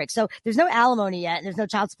 Okay, perfect. So there's no alimony yet, and there's no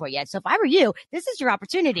child support yet. So if I were you, this is your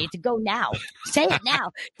opportunity to go now. Say it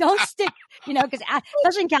now. Don't stick, because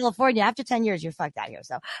especially in California, after 10 years, you're fucked out here.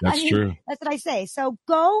 So that's true. That's what I say. So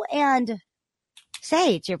go and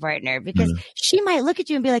say it to your partner, because she might look at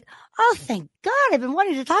you and be like, oh, thank God, I've been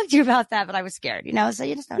wanting to talk to you about that, but I was scared, so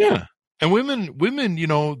you just don't know. And women,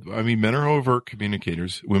 men are overt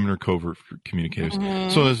communicators. Women are covert communicators.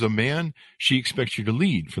 So as a man, she expects you to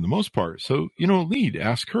lead for the most part. So, lead,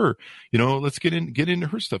 ask her, let's get into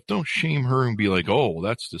her stuff. Don't shame her and be like, oh,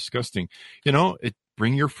 that's disgusting.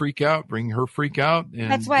 Bring your freak out, bring her freak out.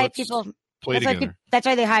 And that's why people play together. That's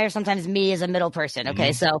why they hire sometimes me as a middle person.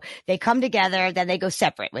 Okay. So they come together, then they go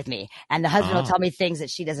separate with me, and the husband will tell me things that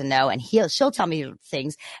she doesn't know, and she'll tell me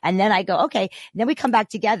things. And then I go, okay. And then we come back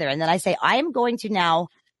together, and then I say, I am going to now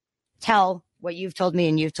tell what you've told me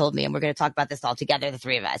and you've told me, and we're going to talk about this all together, the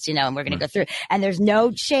three of us, and we're going to go through, and there's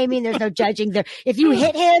no shaming. There's no judging there. If you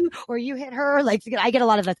hit him or you hit her, like I get a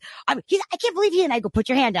lot of that. I can't believe he, and I go, put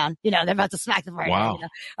your hand down. They're about to smack the partner. Wow.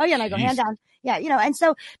 Oh yeah. And I go, hand down. Yeah. And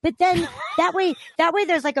so, but then that way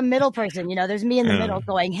there's like a middle person, there's me in the middle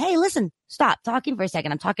going, hey, listen, stop talking for a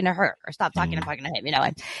second. I'm talking to her, or stop talking. I'm talking to him,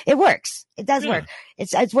 and it works. It does work.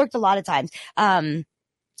 It's worked a lot of times.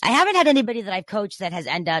 I haven't had anybody that I've coached that has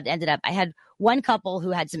ended up. I had one couple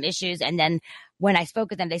who had some issues, and then when I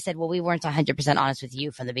spoke with them, they said, well, we weren't 100% honest with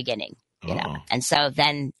you from the beginning, and so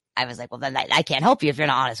then I was like, well, then I can't help you if you're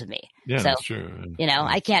not honest with me. Yeah, so, that's true.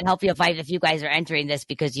 I can't help you if you guys are entering this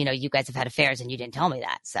because, you guys have had affairs and you didn't tell me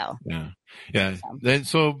that. So, yeah.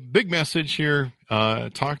 So big message here.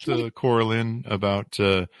 Talk to Coralyn about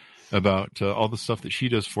all the stuff that she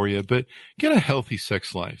does for you, but get a healthy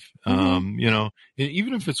sex life. Even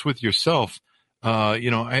if it's with yourself,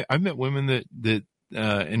 I've met women that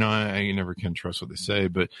I never can trust what they say,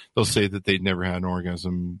 but they'll say that they'd never had an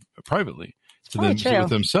orgasm privately with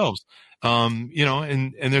themselves. And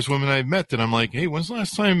there's women I've met that I'm like, hey, when's the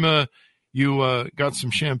last time you got some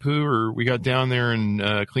shampoo or we got down there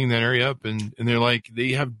and cleaned that area up? And they're like,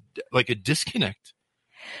 they have like a disconnect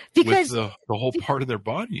with the whole part of their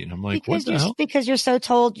body. And I'm like, what the hell? Because you're so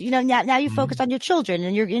told, now you focus on your children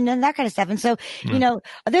and you're, that kind of stuff. And so,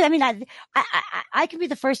 I can be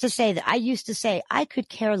the first to say that I used to say I could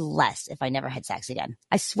care less if I never had sex again.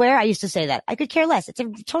 I swear I used to say that. I could care less. It's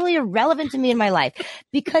totally irrelevant to me in my life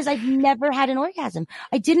because I've never had an orgasm.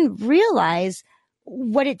 I didn't realize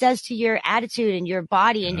what it does to your attitude and your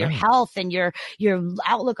body and your health and your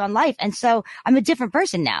outlook on life. And so I'm a different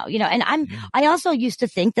person now, and I also used to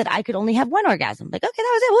think that I could only have one orgasm. Like, okay,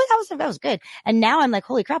 that was it. That was good. And now I'm like,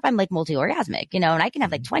 holy crap, I'm like multi-orgasmic, and I can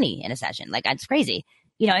have like 20 in a session. Like, that's crazy.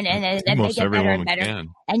 And they get better and better. Can.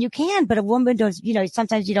 And you can, but a woman does,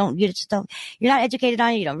 sometimes you're not educated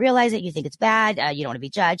on it. You don't realize it. You think it's bad. You don't want to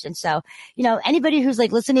be judged. And so, anybody who's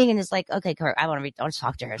like listening and is like, okay, Kurt, I want to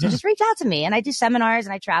talk to her. So just reach out to me. And I do seminars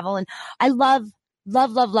and I travel and I love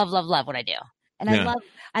what I do. And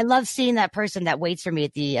I love seeing that person that waits for me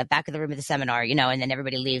at the back of the room of the seminar, and then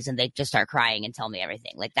everybody leaves and they just start crying and tell me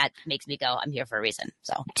everything. Like, that makes me go, I'm here for a reason.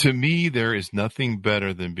 So to me, there is nothing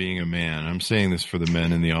better than being a man. I'm saying this for the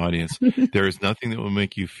men in the audience. There is nothing that will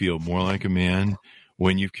make you feel more like a man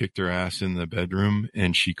when you've kicked her ass in the bedroom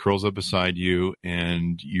and she curls up beside you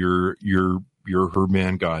and you're her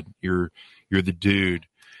man god. You're the dude.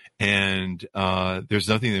 And there's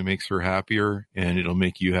nothing that makes her happier, and it'll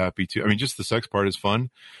make you happy too. I mean, just the sex part is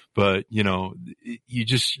fun, but you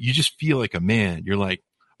just feel like a man. You're like,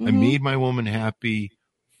 I made my woman happy.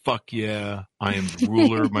 Fuck yeah, I am the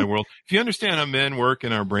ruler of my world. If you understand how men work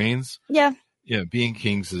in our brains, yeah, being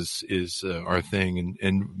kings is our thing.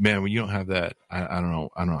 And man, when you don't have that, I don't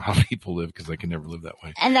know how people live, because I can never live that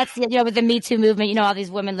way. And that's, with the Me Too movement, all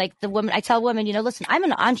these women, like the woman, I tell women, listen, I'm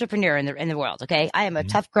an entrepreneur in the world. Okay. I am a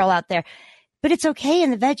tough girl out there, but it's okay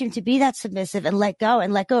in the bedroom to be that submissive and let go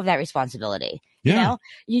of that responsibility. Yeah.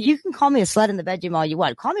 You can call me a slut in the bedroom all you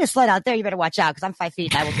want. Call me a slut out there. You better watch out, because I'm 5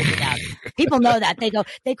 feet and I will take you down. People know that.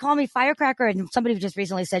 They call me firecracker, and somebody just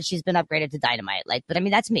recently said she's been upgraded to dynamite. Like, but I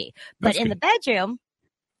mean, that's me. But in the bedroom,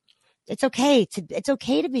 it's okay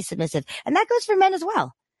to be submissive. And that goes for men as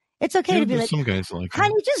well. It's okay to be like, some guys like,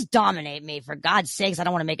 honey, just dominate me, for God's sakes. I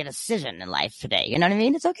don't want to make a decision in life today. You know what I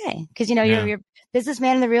mean? It's okay. Because, you're a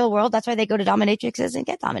businessman in the real world. That's why they go to dominatrixes and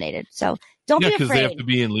get dominated. So don't be afraid. Because they have to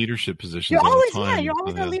be in leadership positions. You're always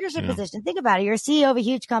in a leadership position. Think about it. You're a CEO of a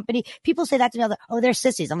huge company. People say that to me. Oh, they're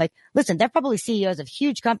sissies. I'm like, listen, they're probably CEOs of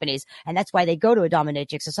huge companies, and that's why they go to a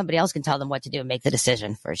dominatrix, so somebody else can tell them what to do and make the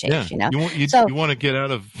decision for a change. You want to get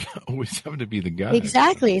out of always having to be the guy.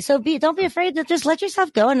 Exactly. So don't be afraid to just let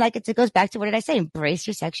yourself go. And like it goes back to, what did I say? Embrace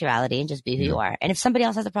your sexuality and just be who you are. And if somebody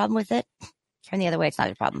else has a problem with it, turn the other way. It's not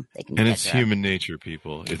your problem. And it's human nature,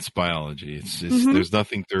 people. It's biology. It's there's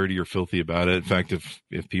nothing dirty or filthy about it. In fact, if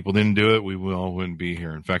people didn't do it, we all wouldn't be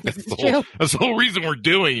here. In fact, that's the whole reason we're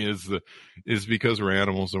doing is because we're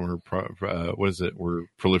animals and we're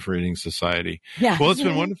proliferating society. Yeah. Well, it's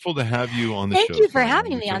been wonderful to have you on the show. Thank you for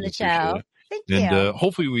having me on the show. Thank you. And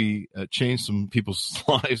hopefully we change some people's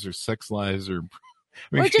lives or sex lives, or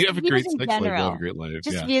I mean, if you have a great sex life, you have a great life.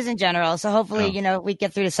 Just views in general. So hopefully, we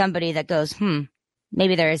get through to somebody that goes,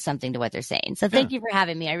 maybe there is something to what they're saying. So thank you for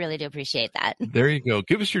having me. I really do appreciate that. There you go.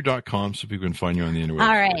 Give us your .com so people can find you on the internet.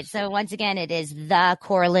 All right. So once again, it is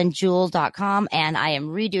thecoralynjewel.com, and I am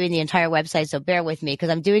redoing the entire website. So bear with me, because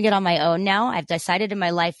I'm doing it on my own now. I've decided in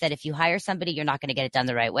my life that if you hire somebody, you're not going to get it done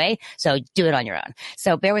the right way. So do it on your own.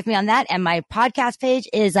 So bear with me on that. And my podcast page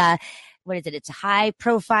is, what is it? It's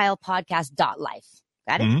highprofilepodcast.life.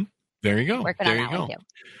 Got it? Mm-hmm. There you go. Working on that one too.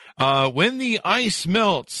 When the Ice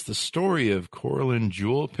Melts, the story of Coralyn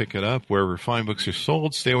Jewel. Pick it up wherever fine books are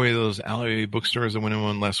sold. Stay away to those alleyway bookstores. I went in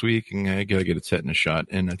one last week, and I got to get a tetanus shot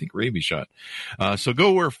and I think rabies shot. So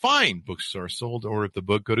go where fine books are sold, or if the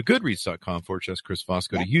book, go to goodreads.com/Chris Voss.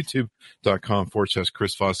 Go to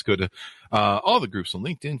youtube.com/Chris Voss. Go to all the groups on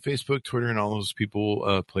LinkedIn, Facebook, Twitter, and all those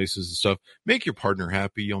people, places and stuff. Make your partner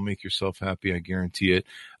happy. You'll make yourself happy. I guarantee it.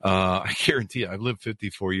 I guarantee it. I've lived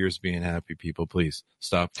 54 years being happy, people. Please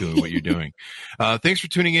stop doing what you're doing. Thanks for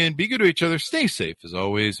tuning in. Be good to each other. Stay safe as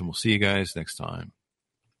always. And we'll see you guys next time.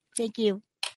 Thank you.